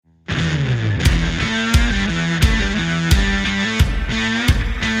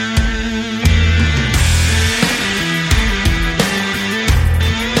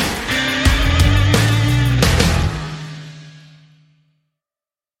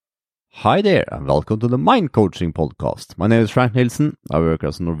Hi there, and welcome to the Mind Coaching Podcast. My name is Frank Nilsen. I work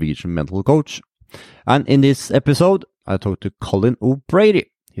as a Norwegian mental coach. And in this episode, I talked to Colin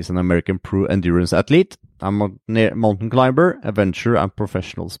O'Brady. He's an American pro endurance athlete, a mountain climber, adventurer, and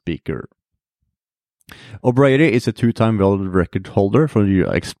professional speaker. O'Brady is a two-time world record holder for the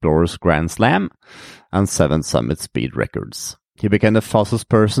Explorers Grand Slam and 7 Summit Speed records. He became the fastest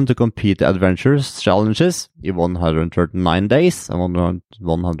person to compete at adventures challenges in 139 days and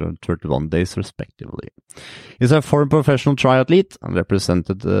 131 days respectively. He's a former professional triathlete and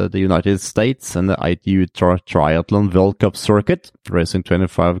represented the United States and the ITU Triathlon World Cup circuit, racing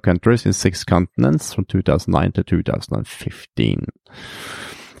 25 countries in 6 continents from 2009 to 2015.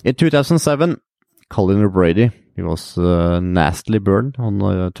 In 2007, Colin O'Brady, he was nastily burned on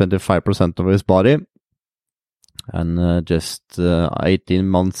 25% of his body. And just 18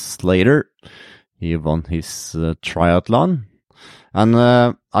 months later, he won his triathlon. And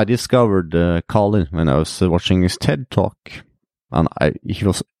I discovered Colin when I was watching his TED Talk. And it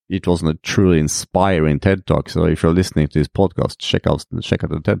was a truly inspiring TED Talk. So if you're listening to this podcast, check out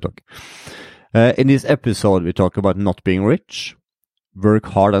the TED Talk. In this episode, we talk about not being rich, work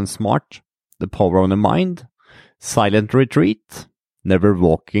hard and smart, the power of the mind, silent retreat, never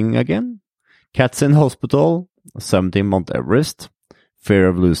walking again, cats in hospital, 17-month Everest, fear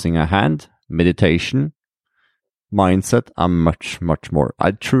of losing a hand, meditation, mindset, and much, much more. I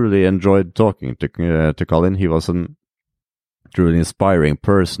truly enjoyed talking to Colin. He was a truly inspiring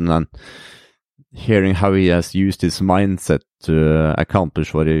person, and hearing how he has used his mindset to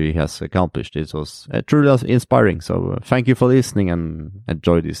accomplish what he has accomplished, it was truly inspiring. So thank you for listening and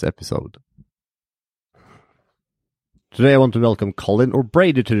enjoy this episode. Today I want to welcome Colin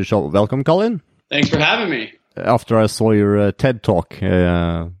O'Brady to the show. Welcome, Colin. Thanks for having me. After I saw your TED Talk,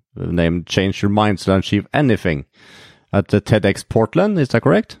 named Change Your Mind to Achieve Anything at the TEDx Portland, is that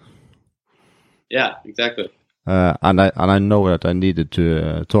correct? Yeah, exactly. And I know that I needed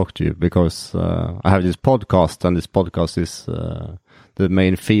to talk to you because I have this podcast, and this podcast is the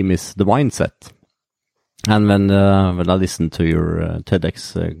main theme is the mindset. And when I listened to your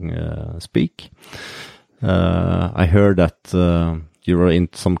TEDx speak, I heard that you were in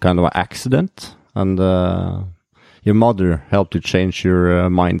some kind of accident, and your mother helped you change your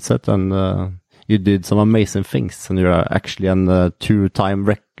mindset, and you did some amazing things, and you're actually a 2-time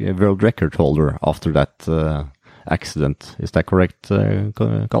world record holder after that accident. Is that correct,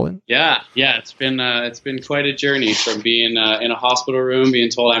 Colin? Yeah. It's been quite a journey from being in a hospital room, being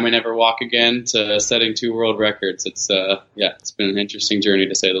told I may never walk again, to setting 2 world records. It's been an interesting journey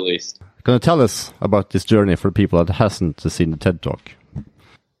to say the least. Can you tell us about this journey for people that hasn't seen the TED Talk?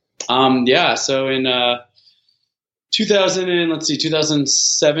 So in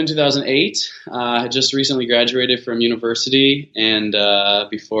 2007, 2008, I had just recently graduated from university, and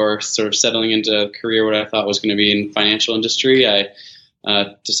before sort of settling into a career what I thought was going to be in financial industry, I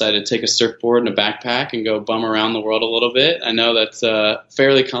decided to take a surfboard and a backpack and go bum around the world a little bit. I know that's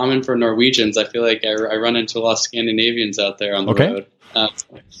fairly common for Norwegians. I feel like I run into a lot of Scandinavians out there on the road.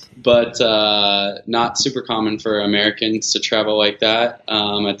 But not super common for Americans to travel like that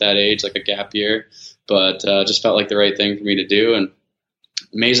at that age, like a gap year. But just felt like the right thing for me to do, and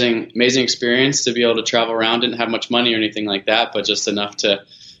amazing experience to be able to travel around. Didn't have much money or anything like that, but just enough to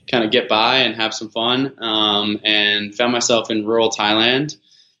kind of get by and have some fun. And found myself in rural Thailand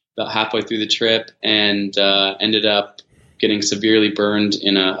about halfway through the trip, and ended up getting severely burned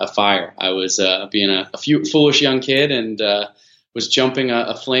in a fire. I was being a foolish young kid, and was jumping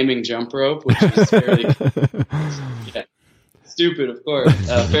a flaming jump rope, which is fairly stupid, of course.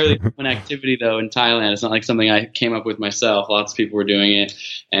 Fairly common activity, though, in Thailand. It's not like something I came up with myself. Lots of people were doing it,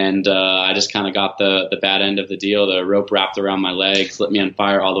 and I just kind of got the bad end of the deal. The rope wrapped around my legs, lit me on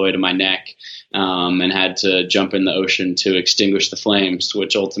fire all the way to my neck, and had to jump in the ocean to extinguish the flames,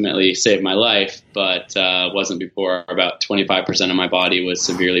 which ultimately saved my life, but wasn't before about 25% of my body was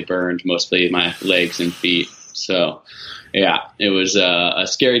severely burned, mostly my legs and feet. So yeah, it was a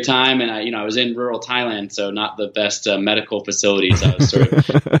scary time, and I was in rural Thailand, so not the best medical facilities. I was sort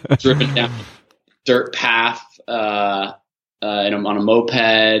of driven down a dirt path on a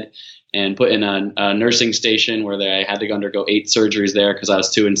moped, and put in a nursing station where I had to undergo 8 surgeries there because I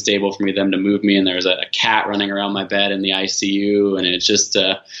was too unstable for them to move me, and there was a cat running around my bed in the ICU, and it's just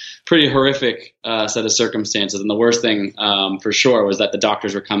pretty horrific set of circumstances. And the worst thing for sure was that the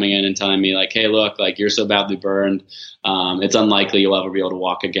doctors were coming in and telling me, like, hey, look, like, you're so badly burned, it's unlikely you'll ever be able to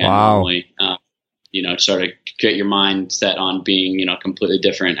walk again. Wow. Normally, sort of get your mind set on being, you know, completely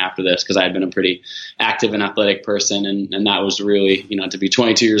different after this, because I had been a pretty active and athletic person, and that was really, you know, to be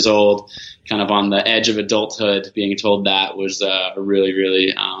 22 years old, kind of on the edge of adulthood, being told that was a really,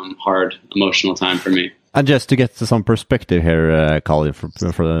 really hard emotional time for me. And just to get some perspective here, Colin, for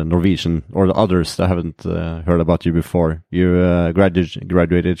the Norwegian or the others that haven't heard about you before, you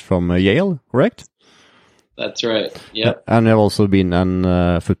graduated from Yale, correct? That's right. Yep. And you've also been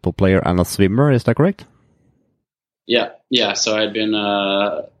a football player and a swimmer, is that correct? Yeah. So I'd been,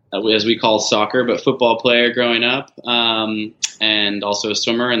 as we call soccer, but football player growing up, and also a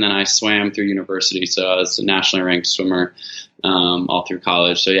swimmer. And then I swam through university, so I was a nationally ranked swimmer all through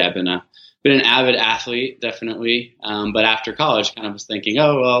college. So yeah, I've been an avid athlete, definitely. But after college, kind of was thinking,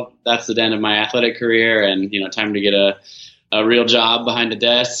 oh, well, that's the end of my athletic career, and, you know, time to get a real job behind a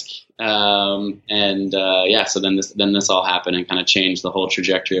desk. So then this all happened and kind of changed the whole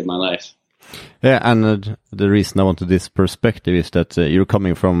trajectory of my life. Yeah, and the reason I wanted this perspective is that you're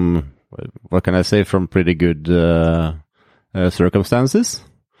coming from, what can I say, from pretty good circumstances.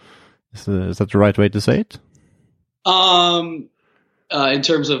 Is that the right way to say it? In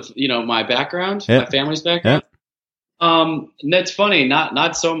terms of, you know, my background, my family's background. That's funny.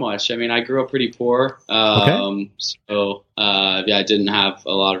 Not so much. I mean, I grew up pretty poor. So I didn't have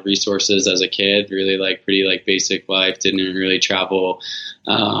a lot of resources as a kid. Really, pretty basic life. Didn't really travel.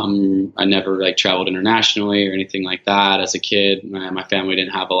 I never traveled internationally or anything like that as a kid. My family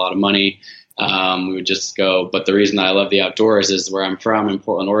didn't have a lot of money. We would just go. But the reason that I love the outdoors is where I'm from in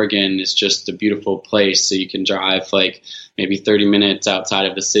Portland, Oregon, is just a beautiful place. So you can drive maybe 30 minutes outside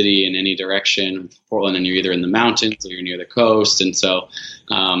of the city in any direction, Portland, and you're either in the mountains or you're near the coast. And so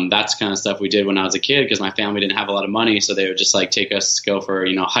that's kind of stuff we did when I was a kid, because my family didn't have a lot of money. So they would just take us to go for,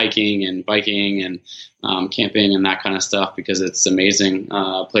 you know, hiking and biking and camping and that kind of stuff, because it's an amazing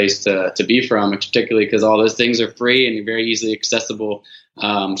place to be from, particularly because all those things are free and very easily accessible.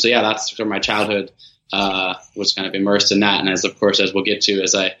 So yeah, that's where my childhood was kind of immersed in that. And as we'll get to,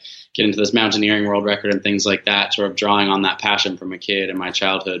 as I get into this mountaineering world record and things like that, sort of drawing on that passion from a kid in my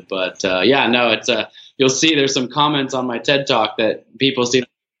childhood. But it's you'll see there's some comments on my TED Talk that people see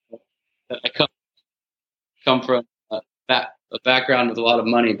that I come from a background with a lot of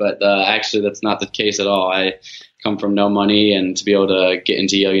money, but actually that's not the case at all. I come from no money, and to be able to get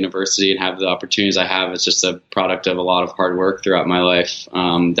into Yale University and have the opportunities I have is just a product of a lot of hard work throughout my life.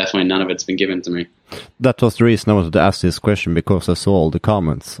 Definitely none of it's been given to me. That was the reason I wanted to ask this question, because I saw all the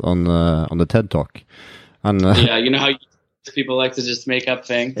comments on the TED Talk. And yeah, you know how people like to just make up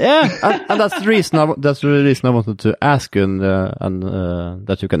things. Yeah, and that's the reason. That's the reason I wanted to ask you, and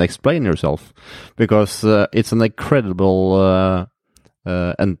that you can explain yourself, because it's an incredible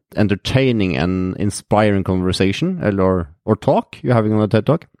and entertaining and inspiring conversation or talk you're having on a TED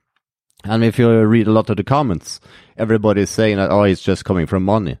Talk. And if you read a lot of the comments, everybody is saying that, oh, it's just coming from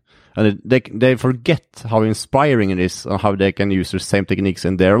money. And they forget how inspiring it is, and how they can use the same techniques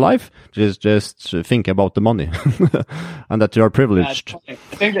in their life. Just think about the money, and that you are privileged. I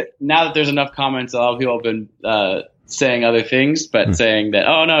think that now that there's enough comments, a lot of people have been saying other things, but saying that,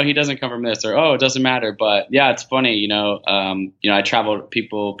 oh no, he doesn't come from this, or oh, it doesn't matter. But yeah, it's funny, I traveled.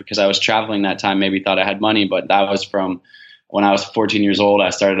 People, because I was traveling that time, maybe thought I had money, but that was from when I was 14 years old. I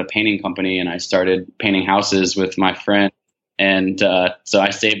started a painting company, and I started painting houses with my friend. And so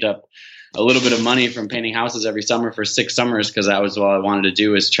I saved up a little bit of money from painting houses every summer for 6 summers, because that was all I wanted to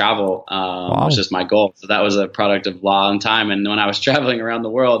do, is travel. Wow. Was just my goal. So that was a product of long time. And when I was traveling around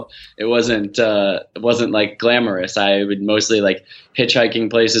the world, it wasn't glamorous. I would mostly hitchhiking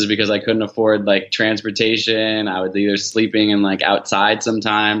places because I couldn't afford transportation. I was either sleeping in outside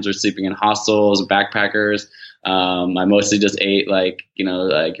sometimes, or sleeping in hostels, backpackers. I mostly just ate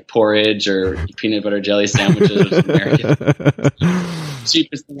porridge or peanut butter jelly sandwiches, American.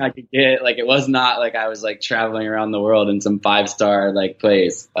 Cheapest thing I could get. It was not I was traveling around the world in some 5-star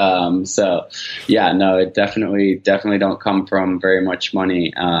place. So yeah, no, it definitely don't come from very much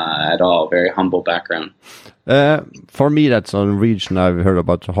money at all. Very humble background. For me, that's a region. I've heard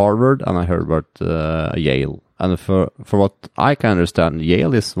about Harvard, and I heard about Yale. And for what I can understand,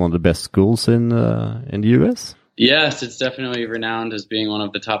 Yale is one of the best schools in the U.S. Yes, it's definitely renowned as being one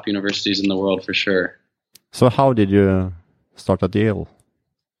of the top universities in the world, for sure. So how did you start at Yale?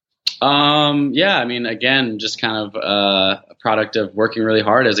 Yeah, I mean, again, just kind of a product of working really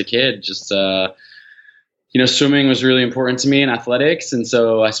hard as a kid. Just swimming was really important to me in athletics, and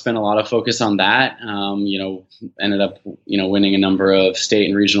so I spent a lot of focus on that. Ended up winning a number of state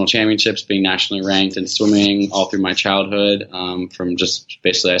and regional championships, being nationally ranked in swimming all through my childhood. From just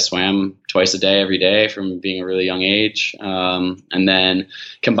basically I swam twice a day, every day, from being a really young age, and then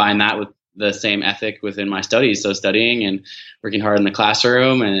combine that with the same ethic within my studies. So studying and working hard in the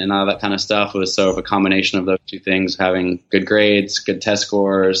classroom and all that kind of stuff was sort of a combination of those two things, having good grades, good test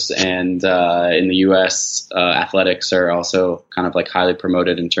scores, and in the U.S., athletics are also kind of like highly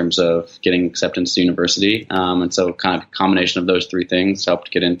promoted in terms of getting acceptance to university. And so kind of a combination of those three things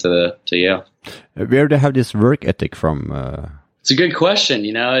helped get into Yale. Where do you have this work ethic from? It's a good question.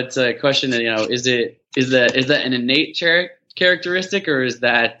 It's a question that, is that an innate characteristic, or is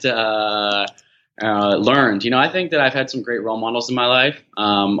that learned? I think that I've had some great role models in my life.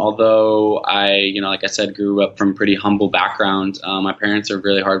 Although I, like I said, grew up from a pretty humble background. My parents are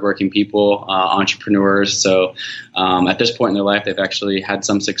really hardworking people, entrepreneurs. So at this point in their life, they've actually had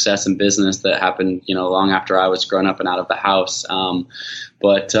some success in business that happened, long after I was grown up and out of the house.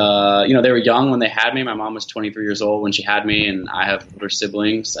 But they were young when they had me. My mom was 23 years old when she had me, and I have older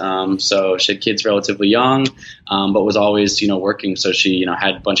siblings. So she had kids relatively young, but was always, working. So she,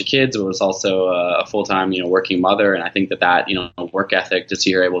 had a bunch of kids, but was also a full-time, working mother. And I think that, work ethic, to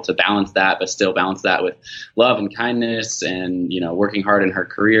see her able to balance that, but still balance that with love and kindness and, working hard in her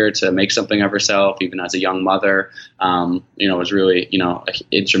career to make something of herself, even as a young mother, was really,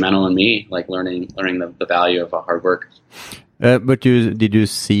 instrumental in me, like learning the value of hard work. But did you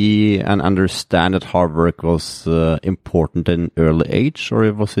see and understand that hard work was important in early age,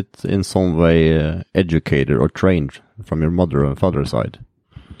 or was it in some way educated or trained from your mother and father's side?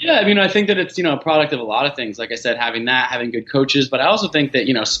 Yeah, I think that it's, a product of a lot of things. Like I said, having good coaches, but I also think that,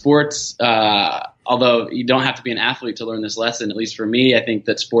 sports, although you don't have to be an athlete to learn this lesson, at least for me, I think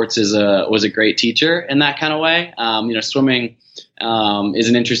that sports was a great teacher in that kind of way. Swimming is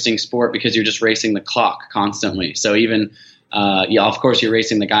an interesting sport because you're just racing the clock constantly. So even of course, you're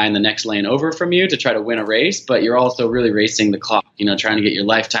racing the guy in the next lane over from you to try to win a race, but you're also really racing the clock, trying to get your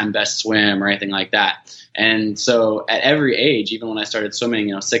lifetime best swim or anything like that. And so at every age, even when I started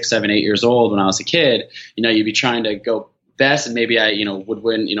swimming, 6, 7, 8 years old when I was a kid, you'd be trying to go best. And maybe I, would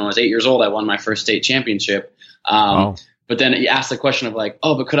win, I was 8 years old. I won my first state championship. Wow. But then you ask the question of like,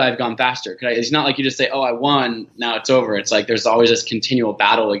 oh, but could I have gone faster? It's not like you just say, oh, I won, now it's over. It's like there's always this continual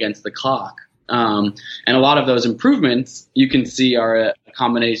battle against the clock. And a lot of those improvements you can see are a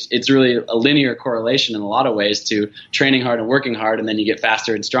combination. It's really a linear correlation in a lot of ways to training hard and working hard, and then you get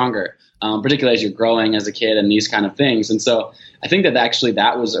faster and stronger, particularly as you're growing as a kid and these kind of things. And so I think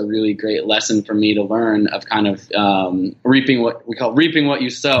that was a really great lesson for me to learn of kind of reaping what we call reaping what you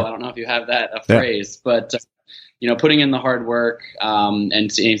sow. I don't know if you have that phrase, but putting in the hard work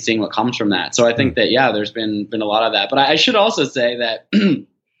and seeing what comes from that. So I think that, there's been a lot of that. But I should also say that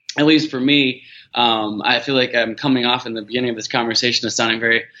at least for me, I feel like I'm coming off in the beginning of this conversation as sounding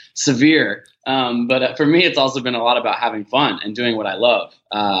very severe. But for me, it's also been a lot about having fun and doing what I love.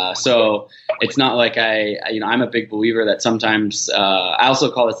 So it's not like I'm a big believer that sometimes I also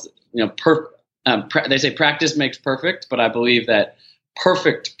call this, they say practice makes perfect, but I believe that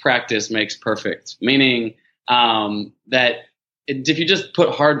perfect practice makes perfect, meaning that if you just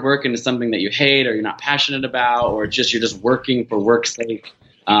put hard work into something that you hate or you're not passionate about, or you're just working for work's sake,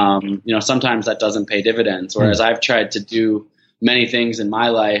 sometimes that doesn't pay dividends. Whereas I've tried to do many things in my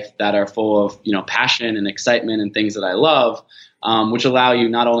life that are full of, passion and excitement and things that I love, which allow you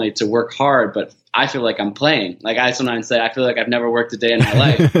not only to work hard, but I feel like I'm playing. Like I sometimes say, I feel like I've never worked a day in my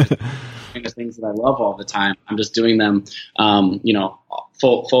life. Doing the things that I love all the time. I'm just doing them,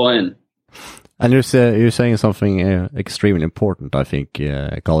 full in. And you're saying something extremely important, I think,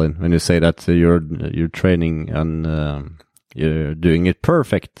 Colin, when you say that you're training and you're doing it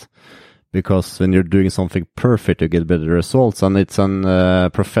perfect, because when you're doing something perfect, you get better results. And it's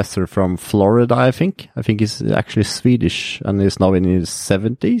a professor from Florida, I think he's actually Swedish, and he's now in his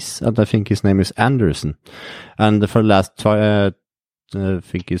 70s, and I think his name is Anderson. And for the last I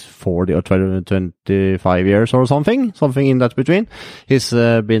think he's 40 or 25 years or something in that between. He's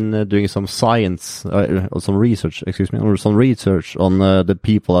been doing some research on the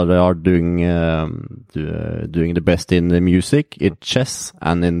people that are doing the best in the music, in chess,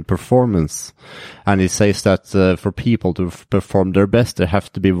 and in performance. And he says that for people to perform their best, they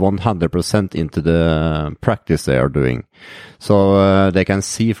have to be 100% into the practice they are doing. So they can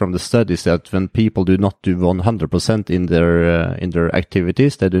see from the studies that when people do not do 100% in their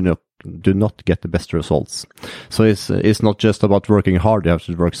activities, they do not get the best results. So it's not just about working hard; you have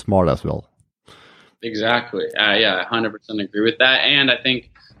to work smart as well. Exactly. I 100% agree with that. And I think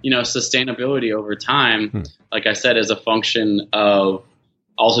sustainability over time, like I said, is a function of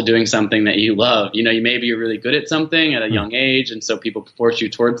also doing something that you love. You know, you maybe you're really good at something at a young age, and so people force you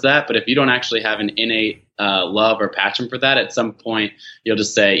towards that. But if you don't actually have an innate love or passion for that, at some point you'll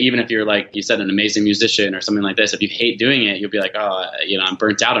just say, even if you're like you said, an amazing musician or something like this, if you hate doing it, you'll be like, oh, you know, I'm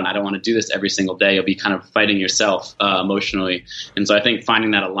burnt out and I don't want to do this every single day. You'll be kind of fighting yourself emotionally. And so I think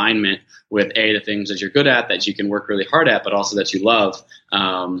finding that alignment with the things that you're good at, that you can work really hard at, but also that you love,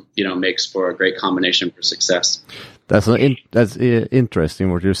 you know, makes for a great combination for success. That's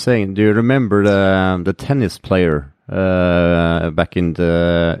interesting what you're saying. Do you remember the tennis player back in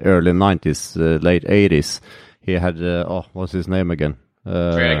the early 90s, late 80s? He had what's his name again?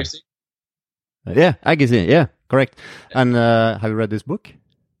 Agassi? Yeah, Agassi. Yeah, correct. And have you read this book?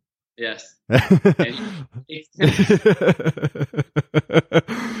 Yes.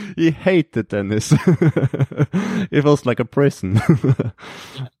 He hated tennis. It was like a prison.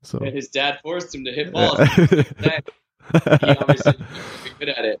 So his dad forced him to hit balls. He obviously is good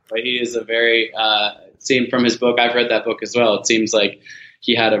at it, but he is a very seen from his book. I've read that book as well. It seems like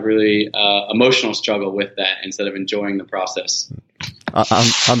he had a really emotional struggle with that instead of enjoying the process.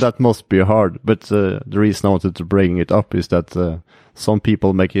 And that must be hard. But the reason I wanted to bring it up is that some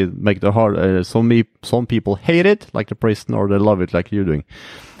people make it hard. Some people hate it like the prison, or they love it like you're doing.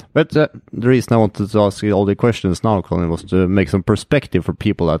 But the reason I wanted to ask you all the questions now, Colin, was to make some perspective for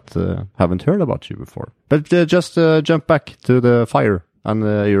people that haven't heard about you before. But just jump back to the fire and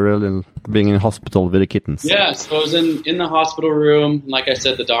you're being in hospital with the kittens. Yeah, so I was in the hospital room. Like I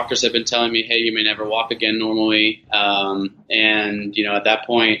said, the doctors have been telling me, hey, you may never walk again normally. And, you know, at that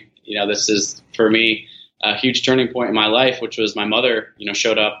point, you know, this is, for me, a huge turning point in my life, which was my mother, you know,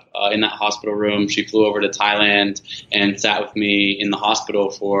 showed up in that hospital room. She flew over to Thailand and sat with me in the hospital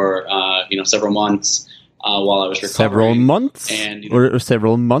for, you know, several months while I was recovering. Several months? And, you know, or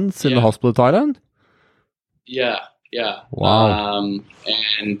several months in the hospital in Thailand? Yeah. Wow.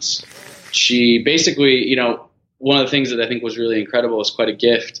 And she basically, you know, one of the things that I think was really incredible, was quite a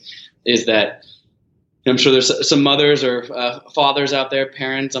gift, is that I'm sure there's some mothers or fathers out there,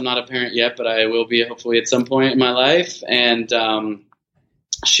 parents. I'm not a parent yet, but I will be hopefully at some point in my life. And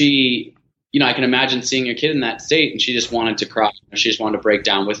she, you know, I can imagine seeing your kid in that state, and she just wanted to cry. She just wanted to break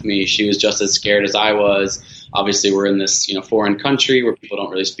down with me. She was just as scared as I was. Obviously, we're in this, you know, foreign country where people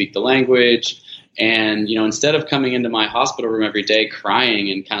don't really speak the language. And, you know, instead of coming into my hospital room every day crying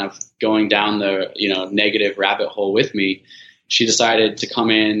and kind of going down the, you know, negative rabbit hole with me, she decided to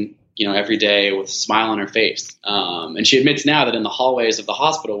come in, you know, every day with a smile on her face. And she admits now that in the hallways of the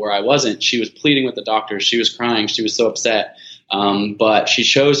hospital where I wasn't, she was pleading with the doctors. She was crying. She was so upset. But she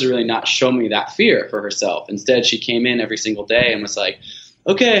chose to really not show me that fear for herself. Instead, she came in every single day and was like,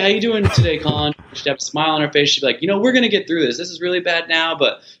 okay, how you doing today, Colin? She'd have a smile on her face. She'd be like, you know, we're going to get through this. This is really bad now,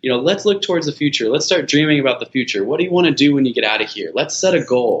 but, you know, let's look towards the future. Let's start dreaming about the future. What do you want to do when you get out of here? Let's set a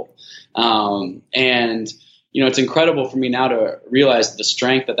goal. And, you know, it's incredible for me now to realize the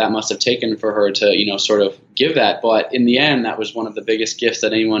strength that must have taken for her to, you know, sort of give that. But in the end, that was one of the biggest gifts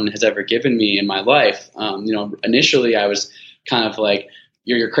that anyone has ever given me in my life. You know, initially I was kind of like,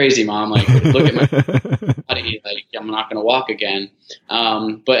 you're crazy, Mom. Like, look at my body. Like, I'm not going to walk again.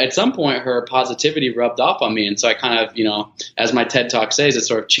 But at some point, her positivity rubbed off on me. And so I kind of, you know, as my TED Talk says, it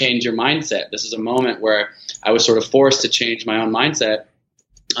sort of changed your mindset. This is a moment where I was sort of forced to change my own mindset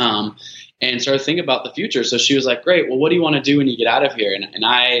and started thinking about the future. So she was like, great, well, what do you want to do when you get out of here? And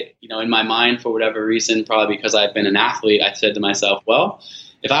I, you know, in my mind, for whatever reason, probably because I've been an athlete, I said to myself, well,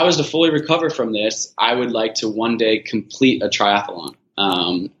 if I was to fully recover from this, I would like to one day complete a triathlon.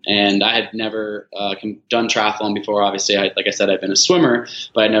 And I had never done triathlon before. Obviously, like I said, I've been a swimmer,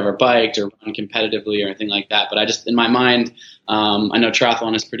 but I never biked or run competitively or anything like that. But I just, in my mind, I know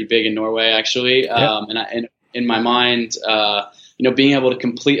triathlon is pretty big in Norway, actually. Yeah. And in my mind, you know, being able to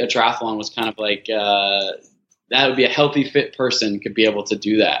complete a triathlon was kind of like that would be a healthy, fit person could be able to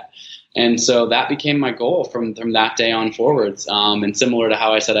do that. And so that became my goal from that day on forwards. And similar to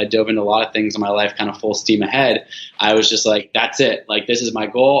how I said I dove into a lot of things in my life kind of full steam ahead, I was just like, that's it. Like, this is my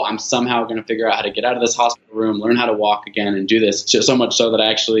goal. I'm somehow going to figure out how to get out of this hospital room, learn how to walk again, and do this. So much so that I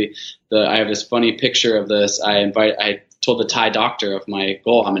actually, I have this funny picture of this. I told the Thai doctor of my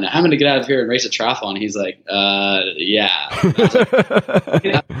goal, I'm gonna get out of here and race a triathlon. He's like, yeah.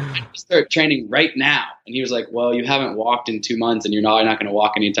 I start training right now. And he was like, well, you haven't walked in 2 months and you're not going to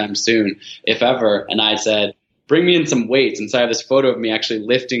walk anytime soon, if ever. And I said, bring me in some weights. And so I have this photo of me actually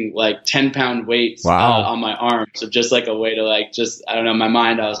lifting like 10-pound weights on my arm. So just like a way to like, just, I don't know, in my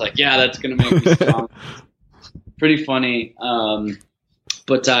mind, I was like, yeah, that's going to make me strong. Pretty funny.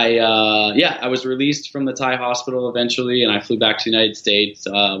 But I was released from the Thai hospital eventually, and I flew back to the United States.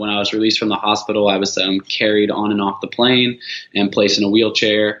 When I was released from the hospital, I was carried on and off the plane and placed in a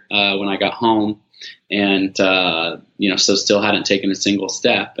wheelchair when I got home. And, so still hadn't taken a single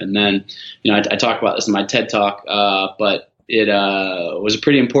step. And then, I talk about this in my TED Talk, but it was a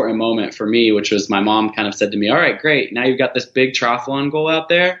pretty important moment for me, which was my mom kind of said to me, all right, great. Now you've got this big triathlon goal out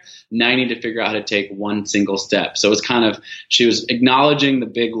there. Now you need to figure out how to take one single step. So it was she was acknowledging the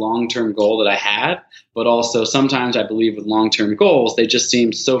big long-term goal that I had, but also sometimes I believe with long-term goals, they just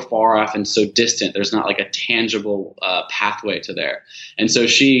seem so far off and so distant. There's not like a tangible pathway to there. And so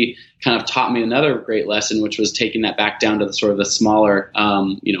she kind of taught me another great lesson, which was taking that back down to the sort of the smaller,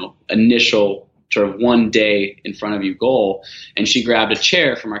 initial sort of one day in front of you goal. And she grabbed a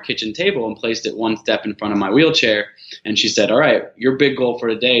chair from our kitchen table and placed it one step in front of my wheelchair. And she said, all right, your big goal for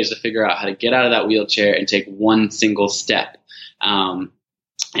today is to figure out how to get out of that wheelchair and take one single step.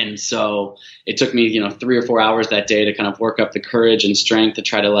 And so it took me, 3 or 4 hours that day to kind of work up the courage and strength to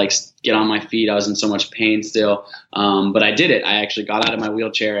try to get on my feet. I was in so much pain still. But I did it. I actually got out of my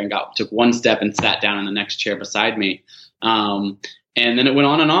wheelchair and took one step and sat down in the next chair beside me. And then it went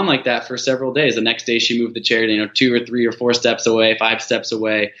on and on like that for several days. The next day she moved the chair, 2 or 3 or 4 steps away, 5 steps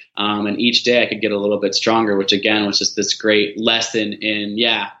away. And each day I could get a little bit stronger, which again was just this great lesson in,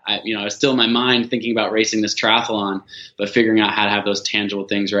 I was still in my mind thinking about racing this triathlon, but figuring out how to have those tangible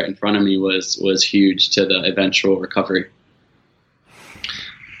things right in front of me was huge to the eventual recovery.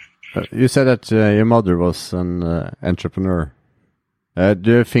 You said that your mother was an entrepreneur.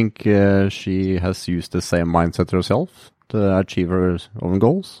 Do you think she has used the same mindset herself to achieve her own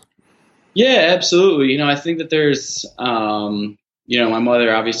goals? Yeah, absolutely. I think that there's, my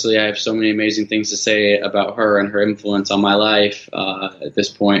mother, obviously I have so many amazing things to say about her and her influence on my life at this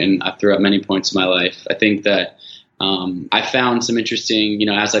point, and throughout many points in my life. I think that I found some interesting,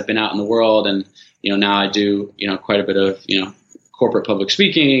 as I've been out in the world and, now I do, quite a bit of, corporate public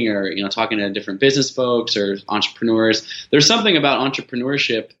speaking or, talking to different business folks or entrepreneurs. There's something about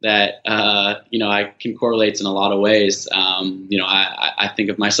entrepreneurship that, I can correlate in a lot of ways. I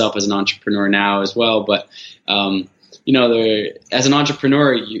think of myself as an entrepreneur now as well, but, as an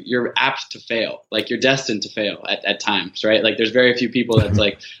entrepreneur, you're apt to fail. You're destined to fail at times, right? There's very few people that's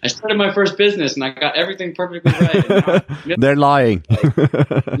I started my first business and I got everything perfectly right. They're lying.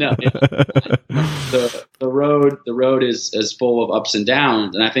 No, the road is full of ups and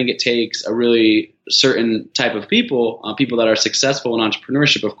downs, and I think it takes a really certain type of people that are successful in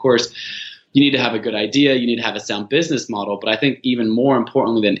entrepreneurship. Of course, you need to have a good idea. You need to have a sound business model. But I think even more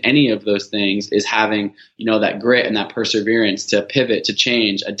importantly than any of those things is having, that grit and that perseverance to pivot, to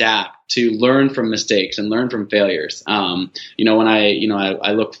change, adapt, to learn from mistakes and learn from failures. When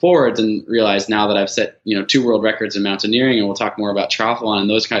I look forwards and realize now that I've set, 2 world records in mountaineering, and we'll talk more about triathlon and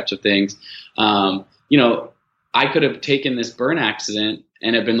those types of things. I could have taken this burn accident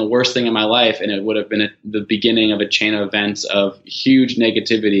and have been the worst thing in my life, and it would have been the beginning of a chain of events of huge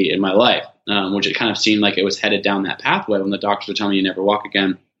negativity in my life, which it kind of seemed like it was headed down that pathway when the doctors were telling me you never walk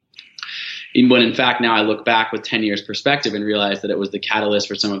again. When in fact now I look back with 10 years perspective and realize that it was the catalyst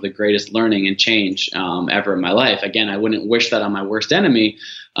for some of the greatest learning and change ever in my life. Again, I wouldn't wish that on my worst enemy,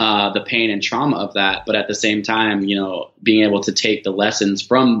 the pain and trauma of that, but at the same time, being able to take the lessons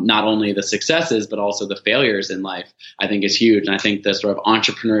from not only the successes but also the failures in life, I think is huge. And I think the sort of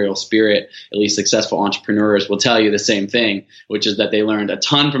entrepreneurial spirit, at least successful entrepreneurs will tell you the same thing, which is that they learned a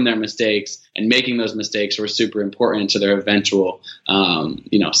ton from their mistakes, and making those mistakes were super important to their eventual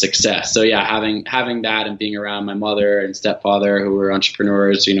success. So yeah, having that and being around my mother and stepfather who were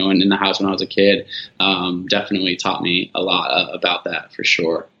entrepreneurs, and in the house when I was a kid, definitely taught me a lot about that for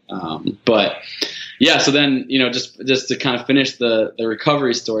sure. But yeah, so then, just to kind of finish the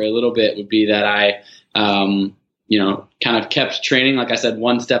recovery story a little bit would be that I, kind of kept training, like I said,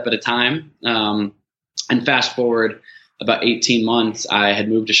 one step at a time. And fast forward about 18 months, I had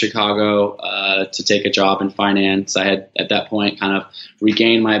moved to Chicago to take a job in finance. I had at that point kind of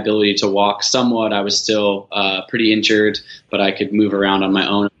regained my ability to walk somewhat. I was still pretty injured, but I could move around on my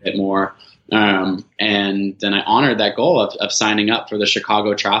own a bit more. And then I honored that goal of signing up for the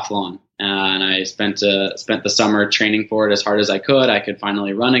Chicago Triathlon. And I spent the summer training for it as hard as I could. I could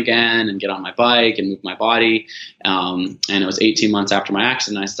finally run again and get on my bike and move my body. And it was 18 months after my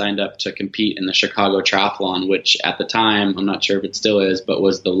accident, I signed up to compete in the Chicago Triathlon, which at the time, I'm not sure if it still is, but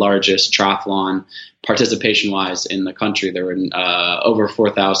was the largest triathlon participation-wise in the country. There were over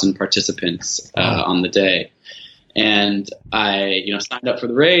 4,000 participants on the day. And I, signed up for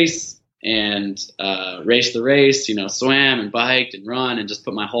the race and raced the race, swam and biked and run and just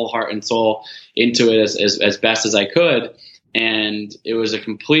put my whole heart and soul into it as best as I could. and it was a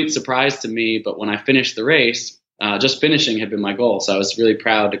complete surprise to me. But when I finished the race, just finishing had been my goal, so I was really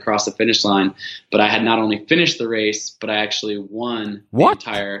proud to cross the finish line. But I had not only finished the race, but I actually won the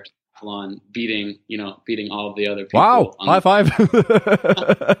entire triathlon, beating all of the other people. Wow! High five!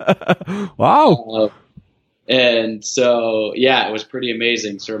 Wow! And so, yeah, it was pretty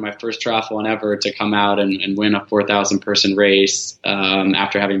amazing. Sort of my first triathlon ever to come out and win a 4,000 person race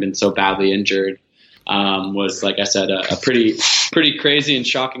after having been so badly injured. Was, like I said, a pretty crazy and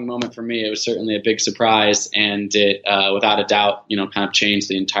shocking moment for me. It was certainly a big surprise, and it, without a doubt, kind of changed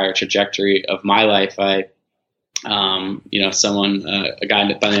the entire trajectory of my life. A guy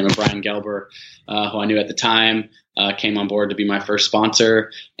by the name of Brian Gelber, who I knew at the time, came on board to be my first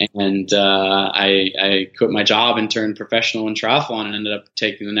sponsor, and I quit my job and turned professional in triathlon, and ended up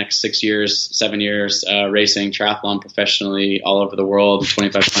taking the next 7 years racing triathlon professionally all over the world,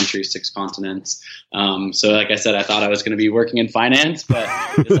 25 countries, 6 continents. So like I said, I thought I was going to be working in finance, but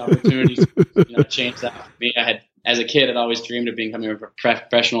this opportunity changed that for me. As a kid, I'd always dreamed of becoming a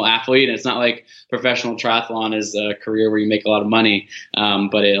professional athlete. And it's not like professional triathlon is a career where you make a lot of money,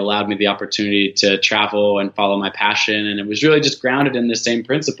 but it allowed me the opportunity to travel and follow my passion. And it was really just grounded in the same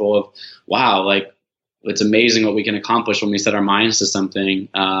principle of, wow, like, it's amazing what we can accomplish when we set our minds to something.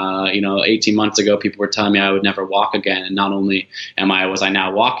 18 months ago, people were telling me I would never walk again. And not only was I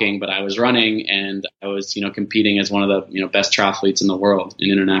now walking, but I was running, and I was, competing as one of the, best triathletes in the world in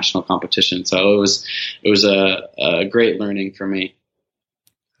international competition. So it was a great learning for me.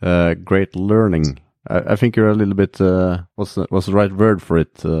 Great learning. I think you're a little bit, what's the right word for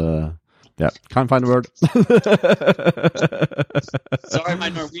it? Yeah, can't find the word. Sorry, my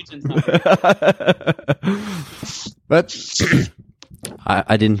Norwegian's not good. But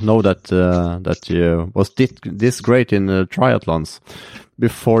I didn't know that you was this great in triathlons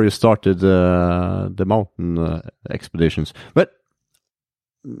before you started the mountain expeditions. But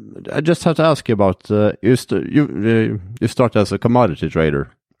I just have to ask you about you start as a commodity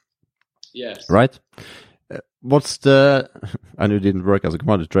trader. Yes. Right? I know you didn't work as a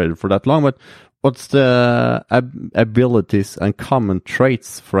commodity trader for that long, but what's the abilities and common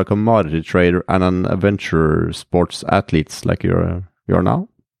traits for a commodity trader and an adventure sports athlete like you're now?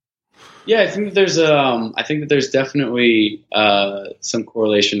 Yeah, I think that there's definitely some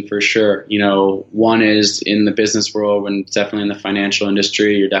correlation for sure. One is in the business world, and definitely in the financial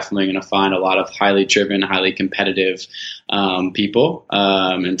industry, you're definitely going to find a lot of highly driven, highly competitive people.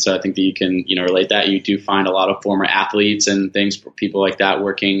 And so I think that you can, relate that. You do find a lot of former athletes and things, people like that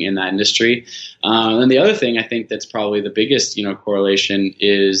working in that industry. And the other thing I think that's probably the biggest, correlation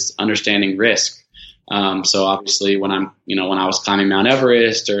is understanding risk. So obviously when I was climbing Mount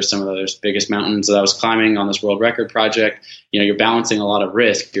Everest or some of those biggest mountains that I was climbing on this world record project, you're balancing a lot of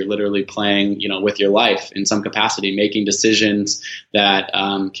risk. You're literally playing, with your life in some capacity, making decisions that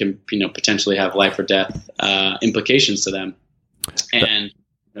can, potentially have life or death implications to them. And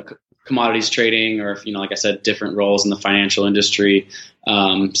commodities trading, or like I said, different roles in the financial industry.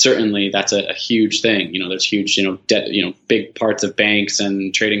 Certainly that's a huge thing. There's huge, big parts of banks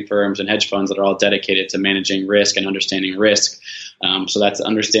and trading firms and hedge funds that are all dedicated to managing risk and understanding risk. So that's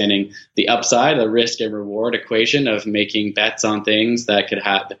understanding the upside, the risk and reward equation of making bets on things that could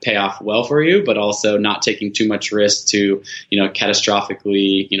pay off well for you, but also not taking too much risk to,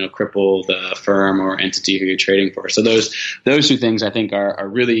 catastrophically, cripple the firm or entity who you're trading for. So those two things I think are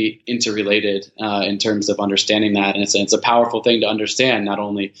really interrelated in terms of understanding that. And it's a powerful thing to understand. Not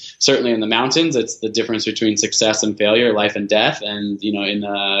only certainly in the mountains, it's the difference between success and failure, life and death. And,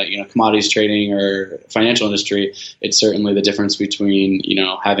 in commodities trading or financial industry, it's certainly the difference between,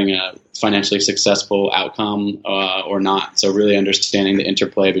 having a financially successful outcome or not. So really understanding the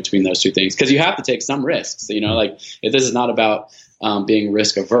interplay between those two things, because you have to take some risks, if this is not about being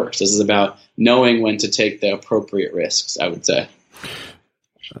risk averse, this is about knowing when to take the appropriate risks, I would say.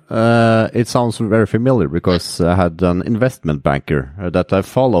 It sounds very familiar because I had an investment banker that I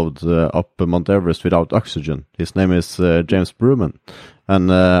followed up Mount Everest without oxygen. His name is James Bruman, and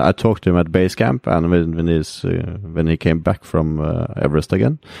I talked to him at base camp, and when he came back from Everest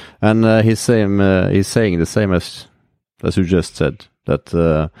again, and he's saying the same as you just said, that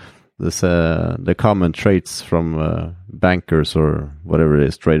the common traits from bankers or whatever it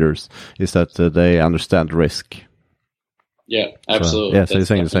is, traders, is that they understand risk. Yeah, absolutely. So you're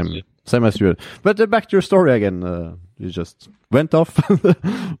saying the same as you. But back to your story again. You just went off.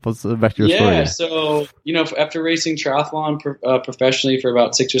 What's back to your story? Yeah, so after racing triathlon professionally for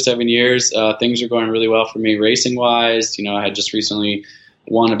about 6 or 7 years, things are going really well for me racing wise. I had just recently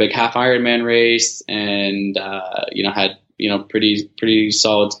won a big half Ironman race, and had pretty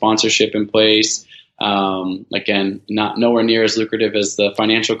solid sponsorship in place. Again, not nowhere near as lucrative as the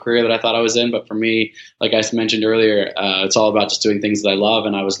financial career that I thought I was in. But for me, like I mentioned earlier, it's all about just doing things that I love.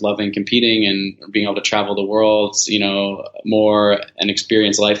 And I was loving competing and being able to travel the world, more and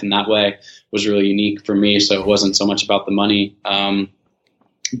experience life in that way was really unique for me. So it wasn't so much about the money.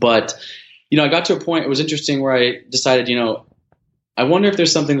 But I got to a point, it was interesting, where I decided, I wonder if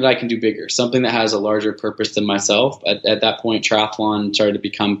there's something that I can do bigger, something that has a larger purpose than myself. At that point, triathlon started to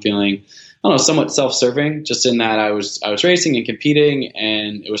become feeling, I don't know, somewhat self-serving, just in that I was racing and competing,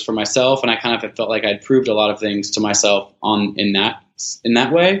 and it was for myself. And I kind of felt like I'd proved a lot of things to myself in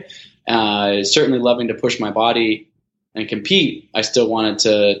that way. Certainly loving to push my body and compete. I still wanted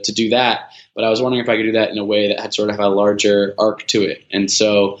to do that, but I was wondering if I could do that in a way that had sort of a larger arc to it. And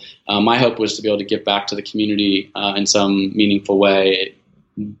so my hope was to be able to give back to the community in some meaningful way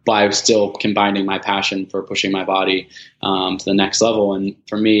by still combining my passion for pushing my body to the next level. And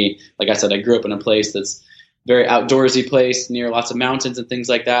for me, like I said, I grew up in a place that's very outdoorsy place near lots of mountains and things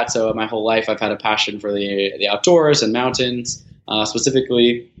like that. So my whole life I've had a passion for the outdoors and mountains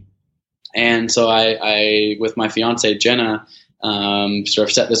specifically. And so I with my fiance, Jenna, sort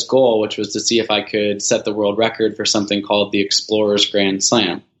of set this goal, which was to see if I could set the world record for something called the Explorers Grand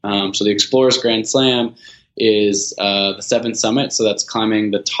Slam. So the Explorers Grand Slam is the 7 summit. So that's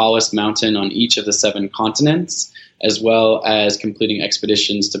climbing the tallest mountain on each of the 7 continents, as well as completing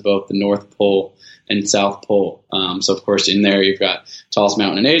expeditions to both the North Pole and South Pole. So of course in there you've got tallest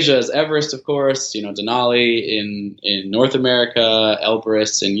mountain in Asia is Everest, of course, Denali in North America,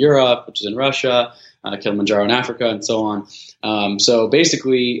 Elbrus in Europe, which is in Russia, Kilimanjaro in Africa, and so on. So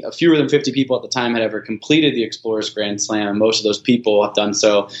basically, fewer than 50 people at the time had ever completed the Explorers Grand Slam. Most of those people have done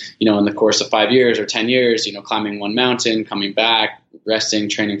so, in the course of 5 years or 10 years, climbing one mountain, coming back, resting,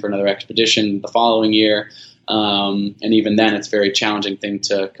 training for another expedition the following year. And even then, it's a very challenging thing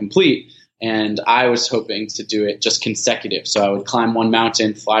to complete. And I was hoping to do it just consecutive. So I would climb one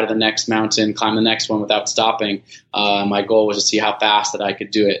mountain, fly to the next mountain, climb the next one without stopping. My goal was to see how fast that I could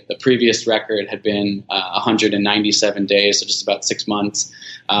do it. The previous record had been 197 days, so just about 6 months.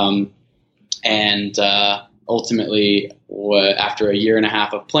 And ultimately, after a year and a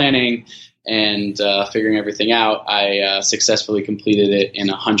half of planning and figuring everything out, I successfully completed it in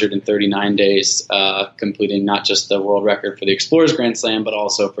 139 days, completing not just the world record for the Explorers Grand Slam, but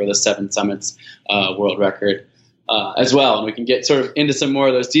also for the 7 Summits world record as well. And we can get sort of into some more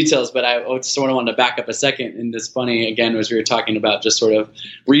of those details, but I just sort of wanted to back up a second. And it's funny, again, as we were talking about just sort of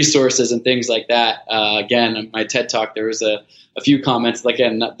resources and things like that. Again, in my TED Talk, there was a few comments,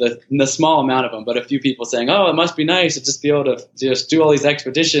 again, not the small amount of them, but a few people saying, "Oh, it must be nice to just be able to just do all these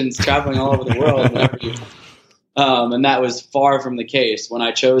expeditions, traveling all over the world." And that was far from the case. When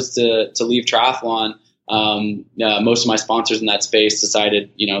I chose to leave triathlon, most of my sponsors in that space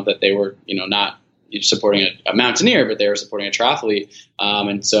decided, that they were, not supporting a mountaineer, but they were supporting a triathlete.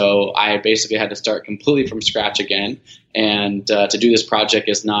 And so I basically had to start completely from scratch again. And to do this project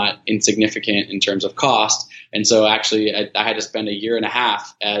is not insignificant in terms of cost. And so actually I had to spend a year and a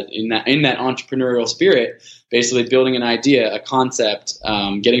half in that entrepreneurial spirit, basically building an idea, a concept,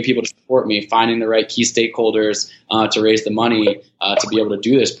 getting people to support me, finding the right key stakeholders to raise the money to be able to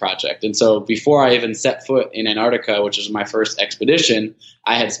do this project. And so before I even set foot in Antarctica, which was my first expedition,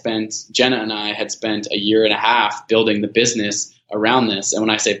 Jenna and I had spent a year and a half building the business around this. And when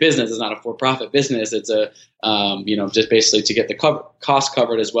I say business, it's not a for-profit business. It's just basically to get the cost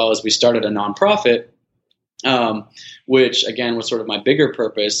covered, as well as we started a nonprofit, which again was sort of my bigger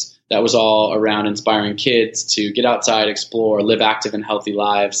purpose. That was all around inspiring kids to get outside, explore, live active and healthy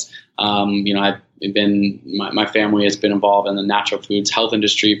lives. I've my family has been involved in the natural foods health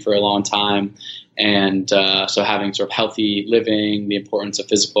industry for a long time. And so having sort of healthy living, the importance of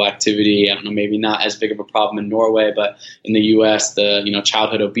physical activity, I don't know, maybe not as big of a problem in Norway, but in the U.S., the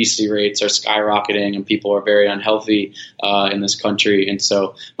childhood obesity rates are skyrocketing and people are very unhealthy in this country. And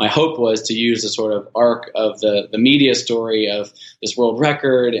so my hope was to use the sort of arc of the media story of this world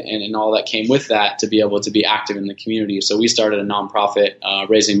record and all that came with that to be able to be active in the community. So we started a nonprofit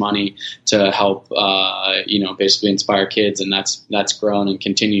raising money to help, basically inspire kids. And that's grown and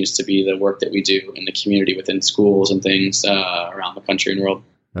continues to be the work that we do in the community within schools and things around the country and world.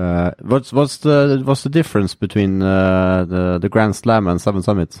 What's the difference between the Grand Slam and 7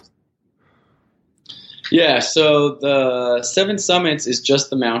 Summits? Yeah, so the 7 Summits is just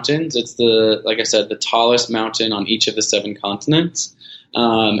the mountains. It's like I said, the tallest mountain on each of the 7 continents.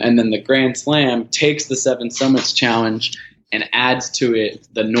 And then the Grand Slam takes the 7 Summits challenge and adds to it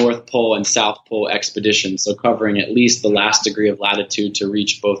the North Pole and South Pole expeditions, so covering at least the last degree of latitude to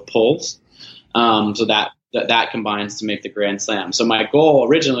reach both poles. So that that combines to make the Grand Slam. So my goal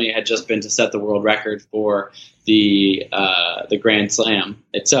originally had just been to set the world record for the Grand Slam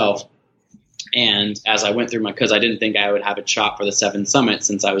itself. And as I went through because I didn't think I would have a shot for the 7 summits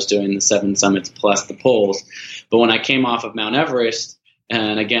since I was doing the 7 summits plus the poles. But when I came off of Mount Everest,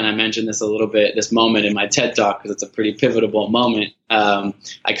 and again, I mentioned this a little bit, this moment in my TED Talk, because it's a pretty pivotal moment. I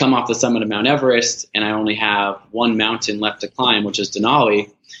come off the summit of Mount Everest, and I only have one mountain left to climb, which is Denali.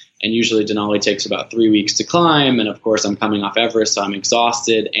 And usually Denali takes about 3 weeks to climb. And of course, I'm coming off Everest, so I'm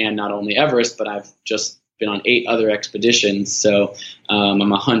exhausted. And not only Everest, but I've just been on 8 other expeditions. So I'm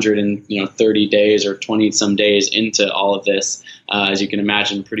 130 days or 20 some days into all of this. As you can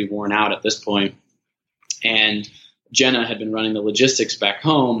imagine, pretty worn out at this point. And Jenna had been running the logistics back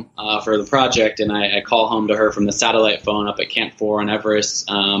home for the project. And I call home to her from the satellite phone up at Camp 4 on Everest.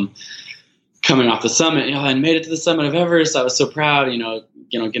 Coming off the summit, I made it to the summit of Everest. I was so proud,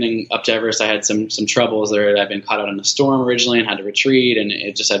 getting up to Everest. I had some troubles there. I'd been caught out in a storm originally and had to retreat, and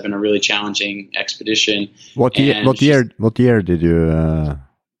it just had been a really challenging expedition. What year did you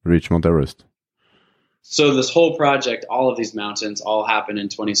reach Mount Everest? So this whole project, all of these mountains, all happened in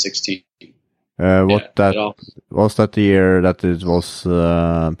 2016. Was that the year that it was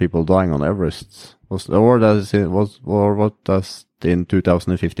people dying on Everest? Or what does in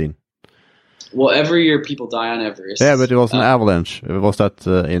 2015? Well, every year people die on Everest. Yeah, but it was an avalanche. Was that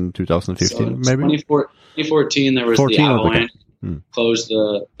in 2015, so maybe? 2014, there was the avalanche. Closed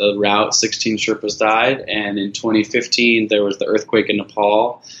the route. 16 Sherpas died. And in 2015, there was the earthquake in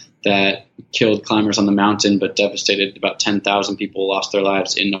Nepal that killed climbers on the mountain, but devastated about 10,000 people lost their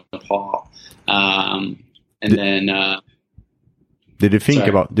lives in Nepal. Did you think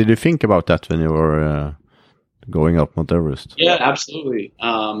about that when you were going up Mount Everest? Yeah, absolutely.